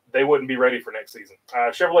 they wouldn't be ready for next season.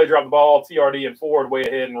 Chevrolet dropped the ball. TRD and Ford way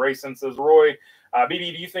ahead in racing, says Roy.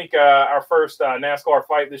 BD, do you think our first NASCAR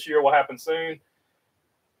fight this year will happen soon?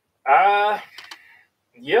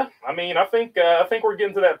 Yeah. I mean, I think we're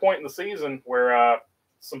getting to that point in the season where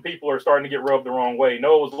some people are starting to get rubbed the wrong way.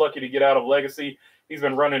 Noah was lucky to get out of Legacy. He's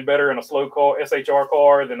been running better in a slow car, SHR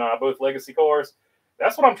car, than both Legacy cars.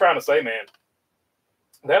 That's what I'm trying to say, man.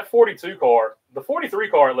 That 42 car, the 43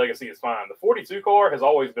 car at Legacy is fine. The 42 car has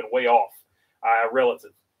always been way off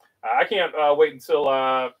relative. I can't wait until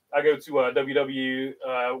I go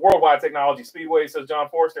to Worldwide Technology Speedway, says John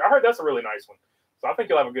Forrester. I heard that's a really nice one. So I think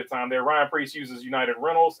you'll have a good time there. Ryan Preece uses United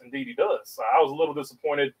Rentals. Indeed, he does. I was a little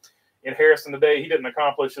disappointed in Harrison today. He didn't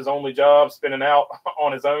accomplish his only job, spinning out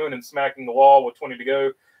on his own and smacking the wall with 20 to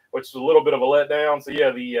go, which is a little bit of a letdown. So,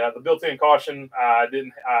 yeah, the built-in caution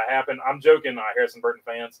didn't happen. I'm joking, Harrison Burton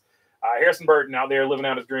fans. Harrison Burton out there living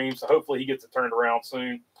out his dreams, so hopefully he gets it turned around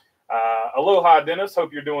soon. Aloha, Dennis.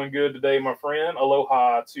 Hope you're doing good today, my friend.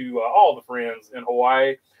 Aloha to all the friends in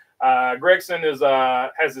Hawaii. Gregson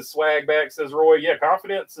has his swag back, says Roy. Yeah,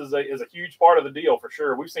 confidence is a huge part of the deal for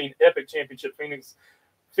sure. We've seen epic championship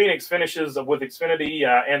Phoenix finishes with Xfinity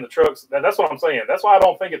and the trucks. That's what I'm saying. That's why I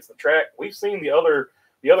don't think it's the track. We've seen the other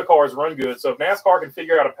cars run good. So if NASCAR can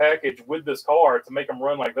figure out a package with this car to make them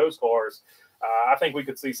run like those cars, I think we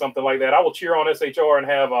could see something like that. I will cheer on SHR and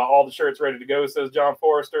have all the shirts ready to go, says John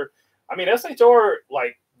Forrester. I mean, SHR,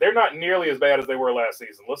 like, they're not nearly as bad as they were last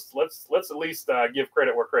season. Let's at least give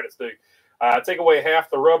credit where credit's due. Take away half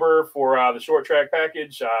the rubber for the short track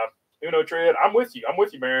package. Uno tread. I'm with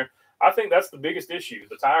you, Baron. I think that's the biggest issue.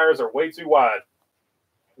 The tires are way too wide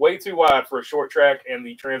for a short track, and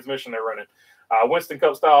the transmission they're running. Winston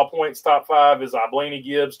Cup style points top 5 is Blaney,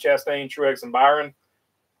 Gibbs, Chastain, Truex, and Byron.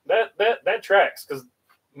 That tracks, because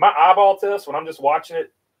my eyeball test when I'm just watching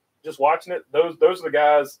it, those are the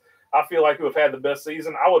guys I feel like who have had the best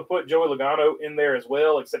season. I would put Joey Logano in there as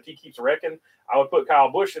well, except he keeps wrecking. I would put Kyle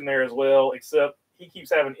Busch in there as well, except he keeps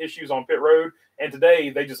having issues on pit road. And today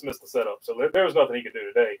they just missed the setup, so there was nothing he could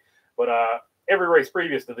do today. But every race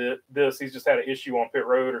previous to this, he's just had an issue on pit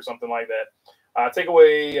road or something like that. Take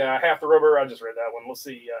away half the rubber. I just read that one. Let's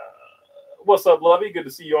see. What's up, Lovey? Good to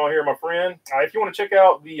see you on here, my friend. If you want to check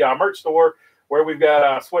out the merch store where we've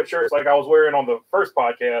got sweatshirts like I was wearing on the first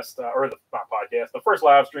podcast, the first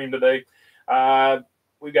live stream today.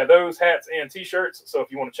 We've got those hats and T-shirts. So if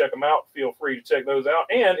you want to check them out, feel free to check those out.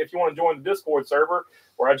 And if you want to join the Discord server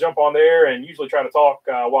where I jump on there and usually try to talk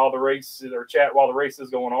while the race or chat while the race is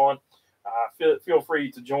going on, feel free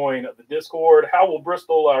to join the Discord. How will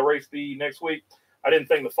Bristol race be next week? I didn't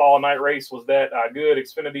think the fall night race was that good.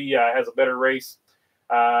 Xfinity has a better race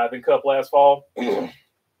than Cup last fall.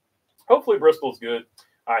 Hopefully Bristol's good.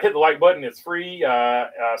 Hit the like button. It's free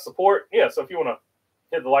support. Yeah, so if you want to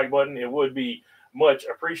hit the like button, it would be much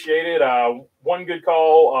appreciated. One good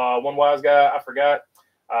call, one wise guy. I forgot.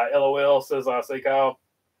 LOL says, say Kyle.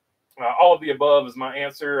 All of the above is my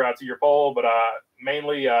answer to your poll, but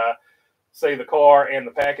mainly say the car and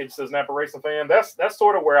the package, says Napa Racing Fan. That's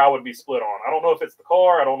sort of where I would be split on. I don't know if it's the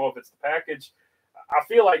car. I don't know if it's the package. I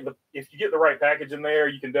feel like if you get the right package in there,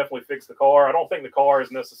 you can definitely fix the car. I don't think the car is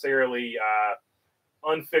necessarily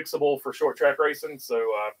unfixable for short track racing. So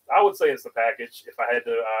I would say it's the package if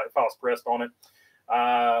I was pressed on it.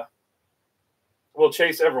 Will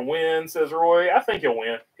Chase ever win, says Roy? I think he'll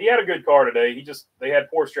win. He had a good car today. They had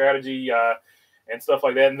poor strategy and stuff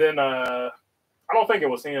like that. And then I don't think it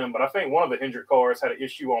was him, but I think one of the Hendrick cars had an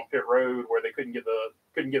issue on pit road where they couldn't get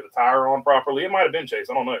the tire on properly. It might have been Chase.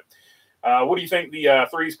 I don't know. What do you think the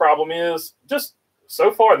three's problem is? Just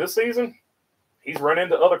so far this season, he's run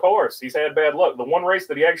into other cars. He's had bad luck. The one race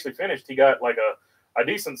that he actually finished, he got like a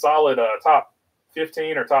decent solid top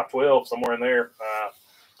 15 or top 12, somewhere in there.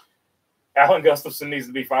 Alan Gustafson needs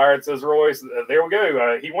to be fired, says Roy. So, there we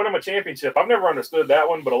go. He won him a championship. I've never understood that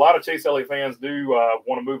one, but a lot of Chase Elliott fans do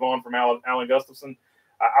want to move on from Alan Gustafson.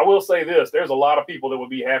 I will say this. There's a lot of people that would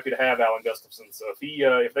be happy to have Alan Gustafson. So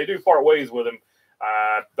if they do part ways with him,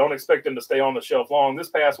 don't expect him to stay on the shelf long. This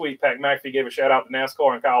past week, Pat McAfee gave a shout-out to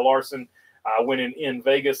NASCAR and Kyle Larson winning in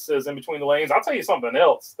Vegas, says in between the lanes. I'll tell you something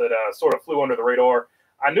else that sort of flew under the radar.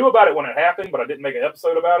 I knew about it when it happened, but I didn't make an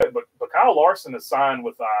episode about it. But Kyle Larson is signed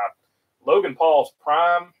with Logan Paul's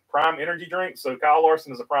Prime energy drink. So Kyle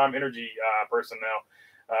Larson is a Prime energy person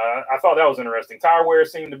now. I thought that was interesting. Tire wear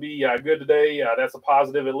seemed to be good today. That's a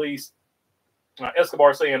positive at least.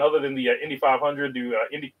 Escobar saying, other than the Indy 500, do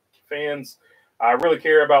Indy fans really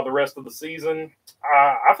care about the rest of the season?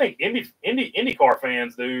 I think IndyCar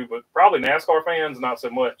fans do, but probably NASCAR fans, not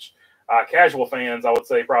so much. Casual fans, I would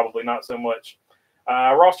say, probably not so much.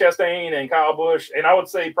 Ross Chastain and Kyle Busch, and I would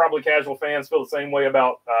say probably casual fans feel the same way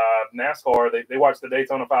about NASCAR. They watch the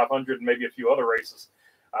Daytona 500 and maybe a few other races.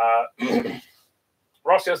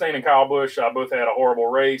 Ross Chastain and Kyle Busch both had a horrible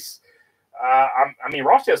race. I mean,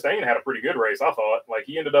 Ross Chastain had a pretty good race, I thought. Like,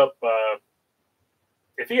 he ended up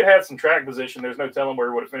if he had some track position, there's no telling where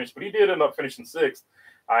he would have finished, but he did end up finishing sixth.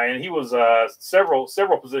 And he was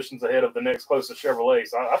several positions ahead of the next closest Chevrolet.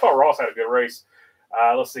 So I thought Ross had a good race.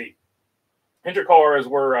 Let's see. Hendrick cars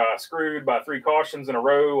were screwed by 3 cautions in a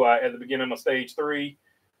row at the beginning of stage 3.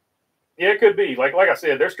 Yeah, it could be. Like I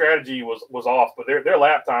said, their strategy was off, but their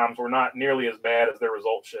lap times were not nearly as bad as their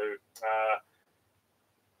results showed.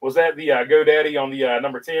 Was that the GoDaddy on the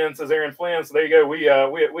number 10, says Aaron Flynn. So there you go.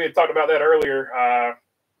 We had talked about that earlier.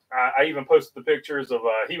 I even posted the pictures of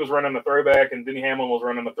he was running the throwback and Denny Hamlin was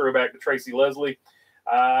running the throwback to Tracy Leslie.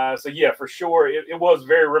 So yeah, for sure, it was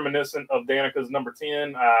very reminiscent of Danica's number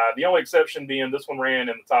 10. The only exception being this one ran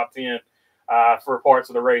in the top 10 for parts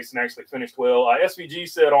of the race and actually finished well. SVG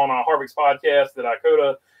said on Harvick's podcast that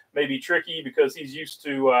Coda may be tricky because he's used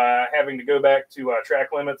to having to go back to track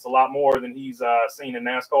limits a lot more than he's seen in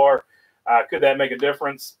NASCAR. Could that make a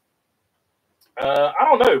difference? I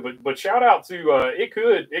don't know, but shout out to it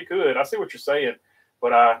could. I see what you're saying,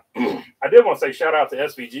 but I did want to say shout out to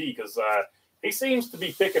SVG because he seems to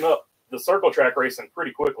be picking up the circle track racing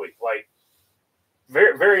pretty quickly. Like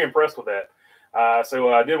very, very impressed with that.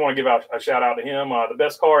 So I did want to give out a shout out to him. The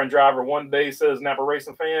best car and driver one day, says Napa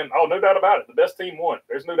Racing Fan. Oh, no doubt about it. The best team won.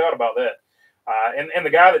 There's no doubt about that. And the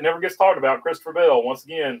guy that never gets talked about, Christopher Bell, once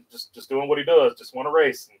again, just doing what he does, just won a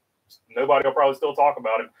race. And nobody will probably still talk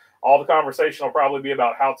about him. All the conversation will probably be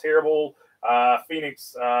about how terrible the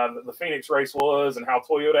Phoenix race was and how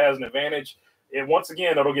Toyota has an advantage. And once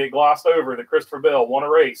again, it'll get glossed over that Christopher Bell won a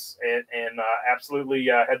race and absolutely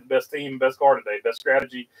had the best team, best car today, best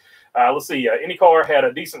strategy. Let's see. IndyCar had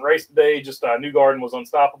a decent race today. Just Newgarden was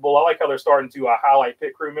unstoppable. I like how they're starting to highlight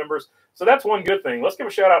pit crew members. So that's one good thing. Let's give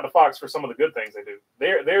a shout out to Fox for some of the good things they do.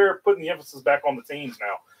 They're putting the emphasis back on the teams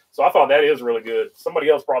now. So I thought that is really good. Somebody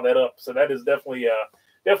else brought that up. So that is definitely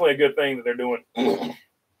a good thing that they're doing.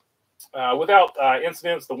 Without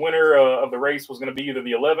incidents, the winner of the race was going to be either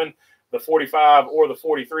the 11, the 45, or the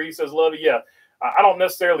 43, says Lovey. Yeah, I don't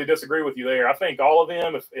necessarily disagree with you there. I think all of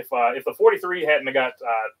them, if the 43 hadn't got,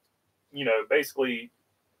 basically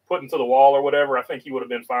put into the wall or whatever, I think he would have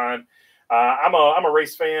been fine. I'm a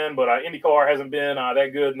race fan, but IndyCar hasn't been that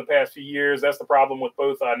good in the past few years. That's the problem with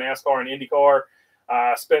both NASCAR and IndyCar.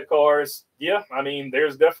 Spec cars, yeah, I mean,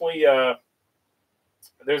 there's definitely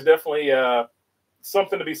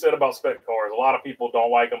something to be said about spec cars. A lot of people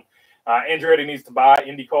don't like them. Andretti needs to buy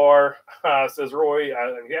IndyCar, says Roy.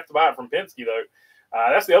 You have to buy it from Penske, though.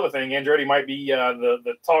 That's the other thing. Andretti might be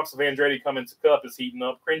the talks of Andretti coming to Cup is heating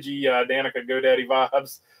up. Cringy Danica GoDaddy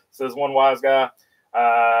vibes, says one wise guy.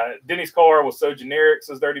 Denny's car was so generic,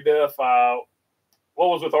 says Dirty Death. What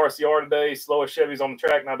was with RCR today? Slowest Chevys on the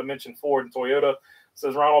track, not to mention Ford and Toyota,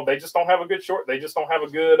 says Ronald. They just don't have a good short. They just don't have a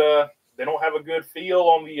good. They don't have a good feel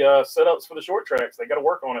on the setups for the short tracks. They got to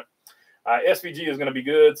work on it. SVG is going to be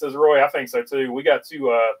good, says Roy. I think so too. We got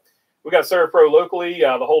Servpro locally.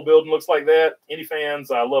 The whole building looks like that. Indy fans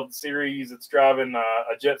love the series. It's driving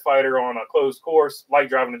a jet fighter on a closed course, like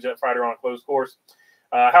driving a jet fighter on a closed course.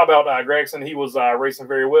 How about Gregson? He was racing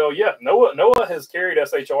very well. Yeah, Noah has carried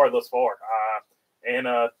SHR thus far,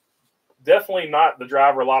 and definitely not the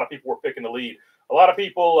driver a lot of people were picking to lead. A lot of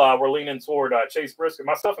people were leaning toward Chase Briscoe,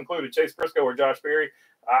 myself included, Chase Briscoe or Josh Berry.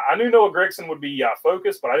 I knew Noah Gregson would be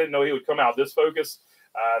focused, but I didn't know he would come out this focused.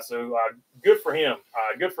 So good for him.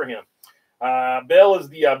 Good for him. Bell is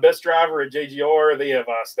the best driver at JGR. They have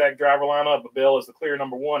a stacked driver lineup, but Bell is the clear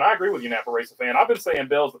number one. I agree with you, Napa Racing Fan. I've been saying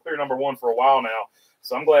Bell's the clear number one for a while now,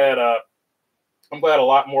 so I'm glad a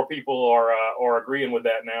lot more people are agreeing with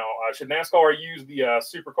that now. Should NASCAR use the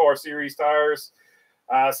Supercar Series tires?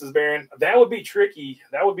 Says Barron. That would be tricky.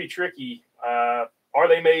 Are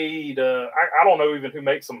they made? I don't know even who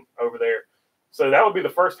makes them over there. So that would be the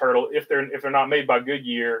first hurdle. If they're not made by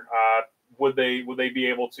Goodyear, would they be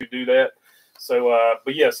able to do that? So,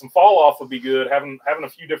 but yeah, some fall off would be good. Having a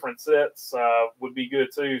few different sets would be good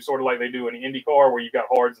too. Sort of like they do in IndyCar, where you've got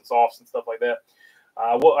hards and softs and stuff like that.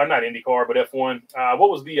 Not IndyCar, but F1. What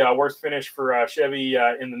was the worst finish for Chevy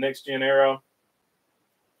in the next gen era?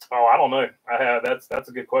 Oh, I don't know. That's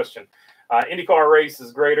a good question. IndyCar race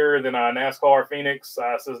is greater than NASCAR Phoenix,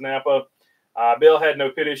 says Napa. Bill had no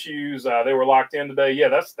pit issues. They were locked in today. Yeah,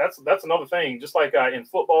 that's another thing. Just like in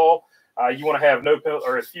football, you want to have no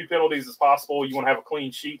or as few penalties as possible. You want to have a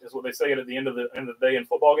clean sheet, is what they say at the end of the day in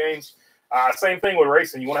football games. Same thing with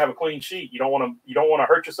racing. You want to have a clean sheet. You don't want to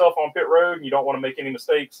hurt yourself on pit road, and you don't want to make any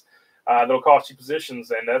mistakes that'll cost you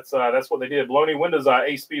positions. And that's what they did. Baloney, when does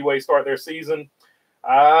Ace Speedway start their season?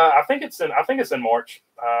 I think it's in March.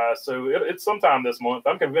 So it's sometime this month.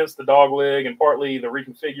 I'm convinced the dog leg and partly the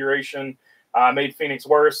reconfiguration made Phoenix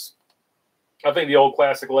worse. I think the old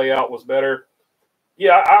classic layout was better.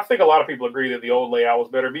 Yeah, I think a lot of people agree that the old layout was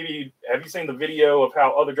better. BB, have you seen the video of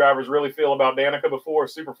how other drivers really feel about Danica before?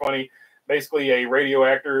 Super funny. Basically a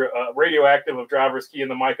radioactive of drivers keying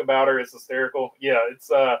the mic about her. It's hysterical. Yeah, it's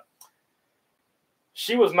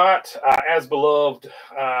she was not as beloved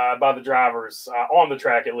by the drivers on the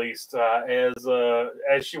track, at least,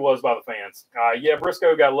 as she was by the fans. Yeah,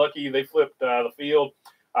 Briscoe got lucky. They flipped the field.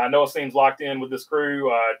 Noah seems locked in with this crew,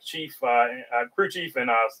 crew chief, and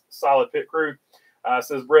solid pit crew.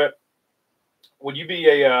 Says Brett, would you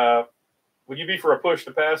be for a push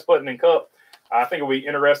to pass button in Cup? I think it'll be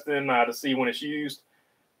interesting to see when it's used.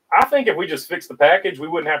 I think if we just fix the package, we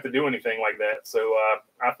wouldn't have to do anything like that. So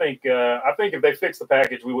I think if they fix the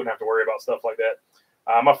package, we wouldn't have to worry about stuff like that.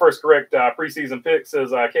 My first correct preseason pick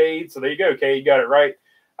says Cade. So there you go, Cade. You got it right.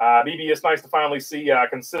 BB, it's nice to finally see a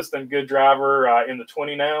consistent good driver in the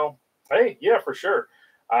 20 now. Hey, yeah, for sure.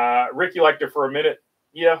 Ricky liked it for a minute.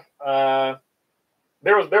 Yeah.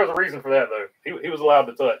 There was a reason for that, though. He was allowed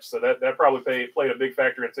to touch, so that probably played a big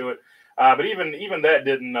factor into it. But even that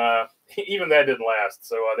didn't last.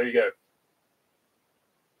 So there you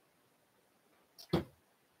go.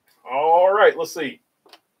 All right, let's see.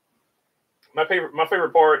 My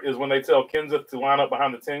favorite part is when they tell Kenseth to line up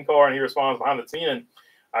behind the 10 car and he responds behind the 10.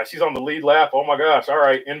 She's on the lead lap. Oh my gosh! All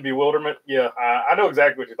right, in bewilderment. Yeah, I know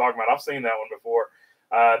exactly what you're talking about. I've seen that one before.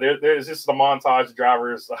 There's just a montage of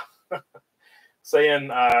drivers saying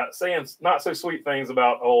not so sweet things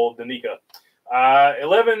about old Danica.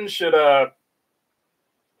 11 should have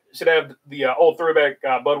the old throwback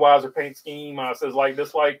Budweiser paint scheme. Says like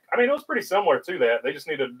dislike. I mean, it was pretty similar to that. They just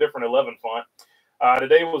needed a different 11 font.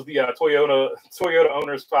 Today was the Toyota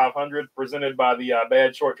Owners 500 presented by the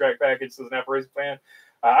Bad Short Track Package. Says an Napa Racing fan.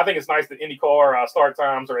 I think it's nice that IndyCar start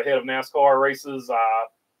times are ahead of NASCAR races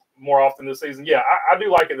more often this season. Yeah, I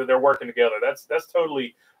do like it that they're working together. That's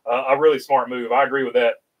totally a really smart move. I agree with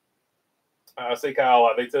that. Say Kyle,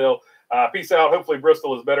 they tell. Peace out. Hopefully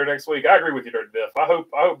Bristol is better next week. I agree with you, Dirty Diff. I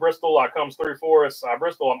hope Bristol comes through for us.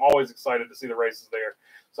 Bristol, I'm always excited to see the races there.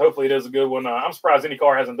 So hopefully it is a good one. I'm surprised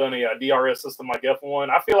IndyCar hasn't done a DRS system like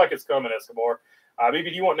F1. I feel like it's coming, Escobar. BB,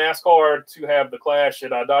 do you want NASCAR to have the clash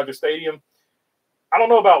at Dodger Stadium? I don't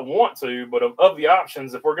know about want to, but of the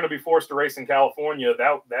options, if we're going to be forced to race in California,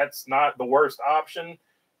 that's not the worst option.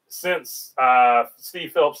 Since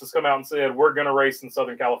Steve Phelps has come out and said we're going to race in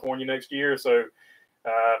Southern California next year, so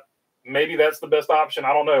maybe that's the best option.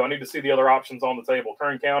 I don't know. I need to see the other options on the table.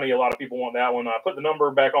 Kern County, a lot of people want that one. Put the number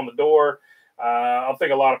back on the door. I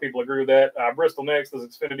think a lot of people agree with that. Bristol next. Does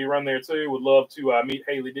Xfinity run there too? Would love to meet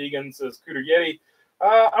Haley Deegan, says Cooter Yeti.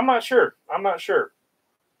 I'm not sure.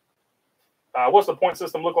 What's the point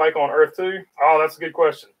system look like on Earth 2? Oh, that's a good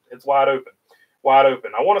question. It's wide open.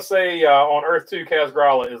 I want to say on Earth 2, Kaz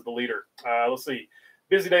Grala is the leader. Let's see.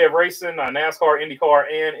 Busy day of racing, NASCAR,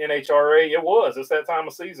 IndyCar, and NHRA. It was. It's that time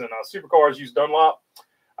of season. Supercars use Dunlop,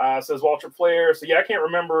 says Walter Flair. So, yeah, I can't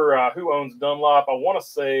remember who owns Dunlop. I want to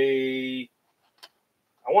say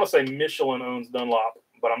Michelin owns Dunlop,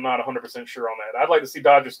 but I'm not 100% sure on that. I'd like to see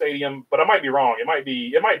Dodger Stadium, but I might be wrong. It might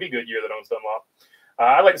be Goodyear that owns Dunlop.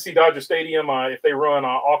 I'd like to see Dodger Stadium if they run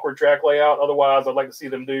awkward track layout. Otherwise, I'd like to see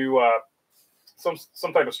them do some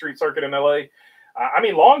type of street circuit in LA. I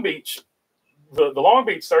mean, Long Beach, the Long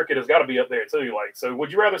Beach circuit has got to be up there too. So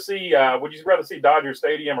would you rather see Dodger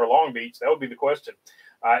Stadium or Long Beach? That would be the question.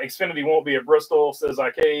 Xfinity won't be at Bristol, says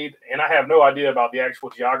Arcade, and I have no idea about the actual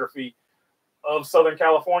geography of Southern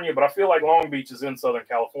California, but I feel like Long Beach is in Southern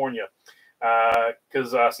California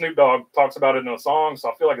because Snoop Dogg talks about it in a song, so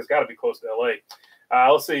I feel like it's got to be close to LA.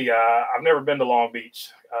 Let's see. I've never been to Long Beach,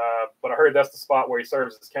 but I heard that's the spot where he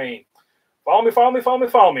serves his cane. Follow me,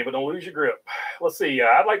 but don't lose your grip. Let's see.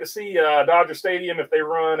 I'd like to see Dodger Stadium if they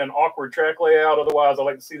run an awkward track layout. Otherwise, I'd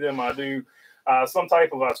like to see them do some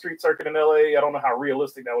type of street circuit in LA. I don't know how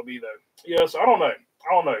realistic that would be, though. Yeah, so I don't know.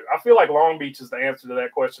 I feel like Long Beach is the answer to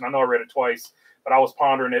that question. I know I read it twice, but I was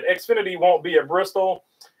pondering it. Xfinity won't be at Bristol.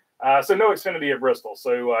 So no Xfinity at Bristol.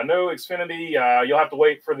 So no Xfinity. You'll have to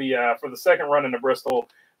wait for the second run into Bristol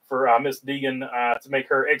for Miss Deegan to make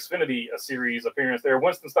her Xfinity series appearance there.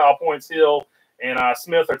 Winston Style, Points, Hill, and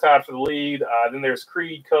Smith are tied for the lead. Then there's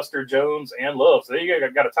Creed, Custer, Jones, and Love. So there you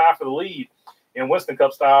go. Got a tie for the lead in Winston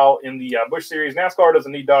Cup style in the Busch Series. NASCAR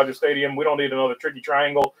doesn't need Dodger Stadium. We don't need another tricky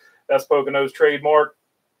triangle. That's Pocono's trademark,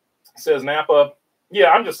 says Napa.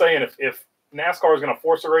 Yeah, I'm just saying if NASCAR is going to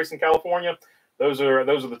force a race in California, those are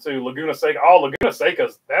the two. Laguna Seca. Oh, Laguna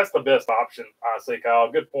Seca's that's the best option. I say, Kyle.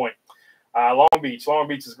 Good point. Long Beach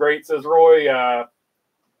is great, says Roy.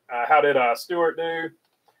 How did Stewart do?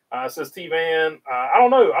 Says T-Van. I don't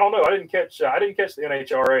know. I didn't catch the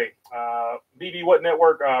NHRA. BB, what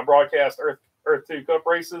network broadcast Earth 2 Cup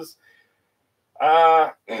races?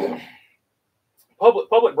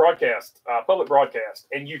 Public broadcast,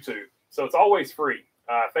 and YouTube. So it's always free.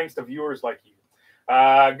 Thanks to viewers like you.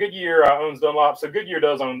 Goodyear owns Dunlop, so Goodyear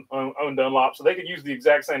does own Dunlop, so they could use the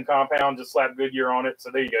exact same compound, just slap Goodyear on it.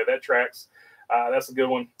 So there you go, that tracks. That's a good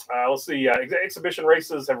one. Let's see. Exhibition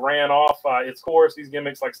races have ran off its course. These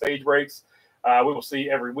gimmicks like stage breaks, we will see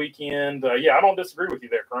every weekend. Yeah, I don't disagree with you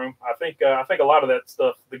there, Chrome. I think a lot of that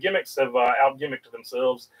stuff, the gimmicks have out-gimmicked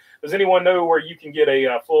themselves. Does anyone know where you can get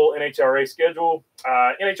a full NHRA schedule?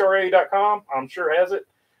 NHRA.com, I'm sure has it.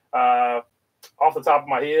 Off the top of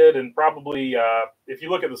my head, and probably if you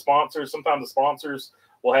look at the sponsors, sometimes the sponsors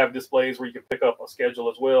will have displays where you can pick up a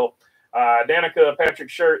schedule as well. Danica Patrick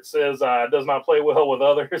Shirt says, does not play well with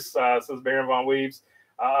others, says Baron Von Weaves.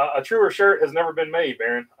 A truer shirt has never been made,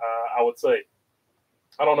 Baron, I would say.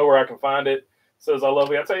 I don't know where I can find it. Says, I love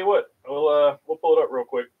you. I'll tell you what, we'll pull it up real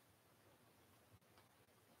quick.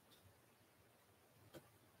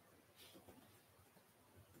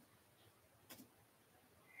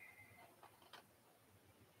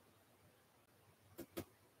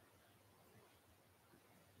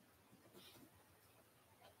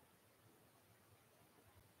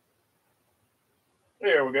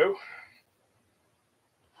 There we go.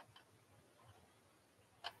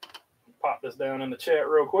 Pop this down in the chat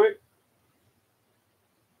real quick.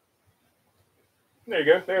 There you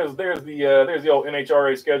go. There's the old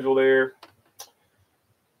NHRA schedule there.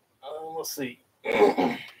 Let's see.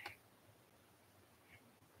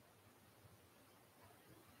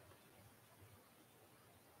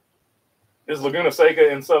 Is Laguna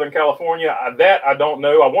Seca in Southern California? That I don't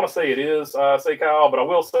know. I want to say it is, say Kyle, but I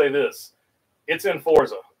will say this. It's in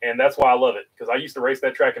Forza, and that's why I love it, because I used to race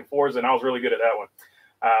that track in Forza, and I was really good at that one.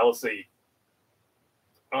 Let's see.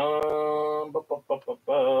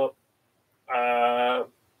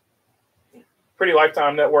 Pretty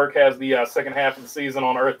Lifetime Network has the second half of the season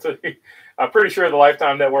on Earth 2. I'm pretty sure the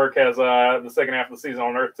Lifetime Network has the second half of the season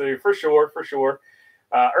on Earth 2, for sure.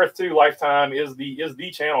 Earth 2 Lifetime is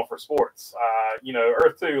the channel for sports.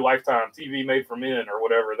 Earth 2 Lifetime, TV made for men or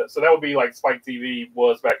whatever. So that would be like Spike TV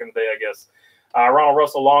was back in the day, I guess. Ronald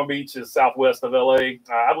Russell Long Beach is southwest of LA.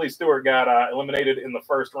 I believe Stewart got eliminated in the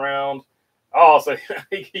first round. Oh, so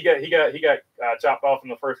he got chopped off in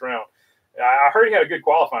the first round. I heard he had a good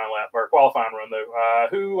qualifying run though.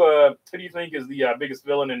 Who do you think is the biggest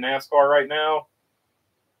villain in NASCAR right now?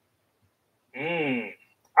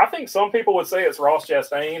 I think some people would say it's Ross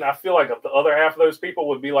Chastain. I feel like the other half of those people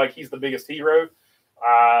would be like he's the biggest hero.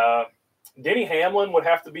 Denny Hamlin would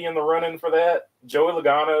have to be in the running for that. Joey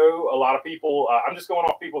Logano, a lot of people. I'm just going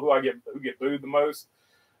off people who get booed the most.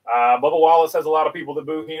 Bubba Wallace has a lot of people that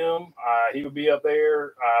boo him. He would be up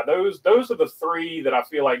there. Those are the three that I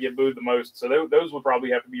feel like get booed the most. So those would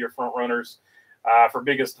probably have to be your front runners for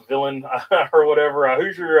biggest villain or whatever.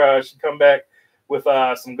 Hoosier should come back with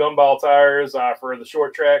some gumball tires for the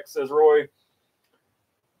short track, says Roy.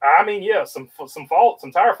 I mean, yeah, some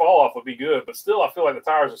tire fall off would be good, but still, I feel like the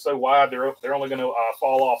tires are so wide they're only going to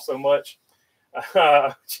fall off so much.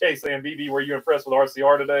 Chase and BB, were you impressed with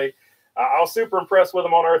RCR today? I was super impressed with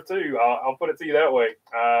them on Earth too. I'll put it to you that way.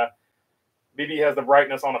 BB has the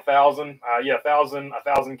brightness on 1,000. Yeah, 1,000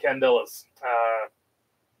 candelas.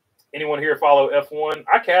 Anyone here follow F1?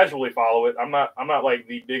 I casually follow it. I'm not like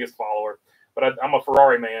the biggest follower, but I'm a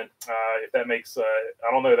Ferrari man. If that makes I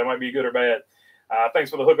don't know, that might be good or bad.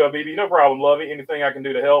 Thanks for the hookup, BB. No problem, Lovey. Anything I can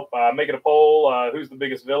do to help? Make it a poll. Who's the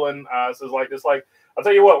biggest villain? Says like this. Like, I'll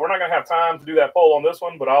tell you what, we're not gonna have time to do that poll on this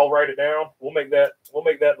one, but I'll write it down. We'll make that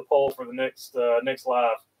the poll for the next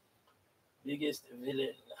live. Biggest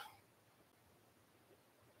villain.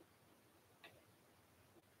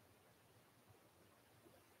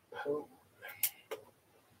 Oh.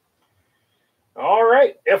 All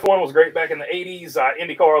right, F1 was great back in the 80s.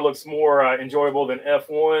 IndyCar looks more enjoyable than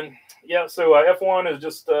F1. Yeah, so F1 is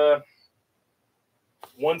just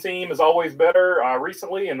one team is always better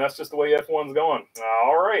recently, and that's just the way F1's going.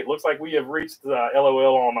 All right, looks like we have reached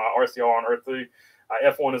LOL on RCR on Earth 3.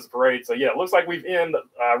 F1 is a parade. So, yeah, it looks like we've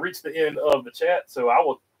reached the end of the chat. So I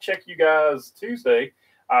will check you guys Tuesday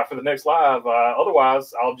for the next live.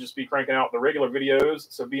 Otherwise, I'll just be cranking out the regular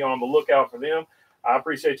videos, so be on the lookout for them. I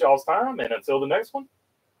appreciate y'all's time, and until the next one,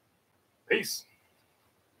 peace.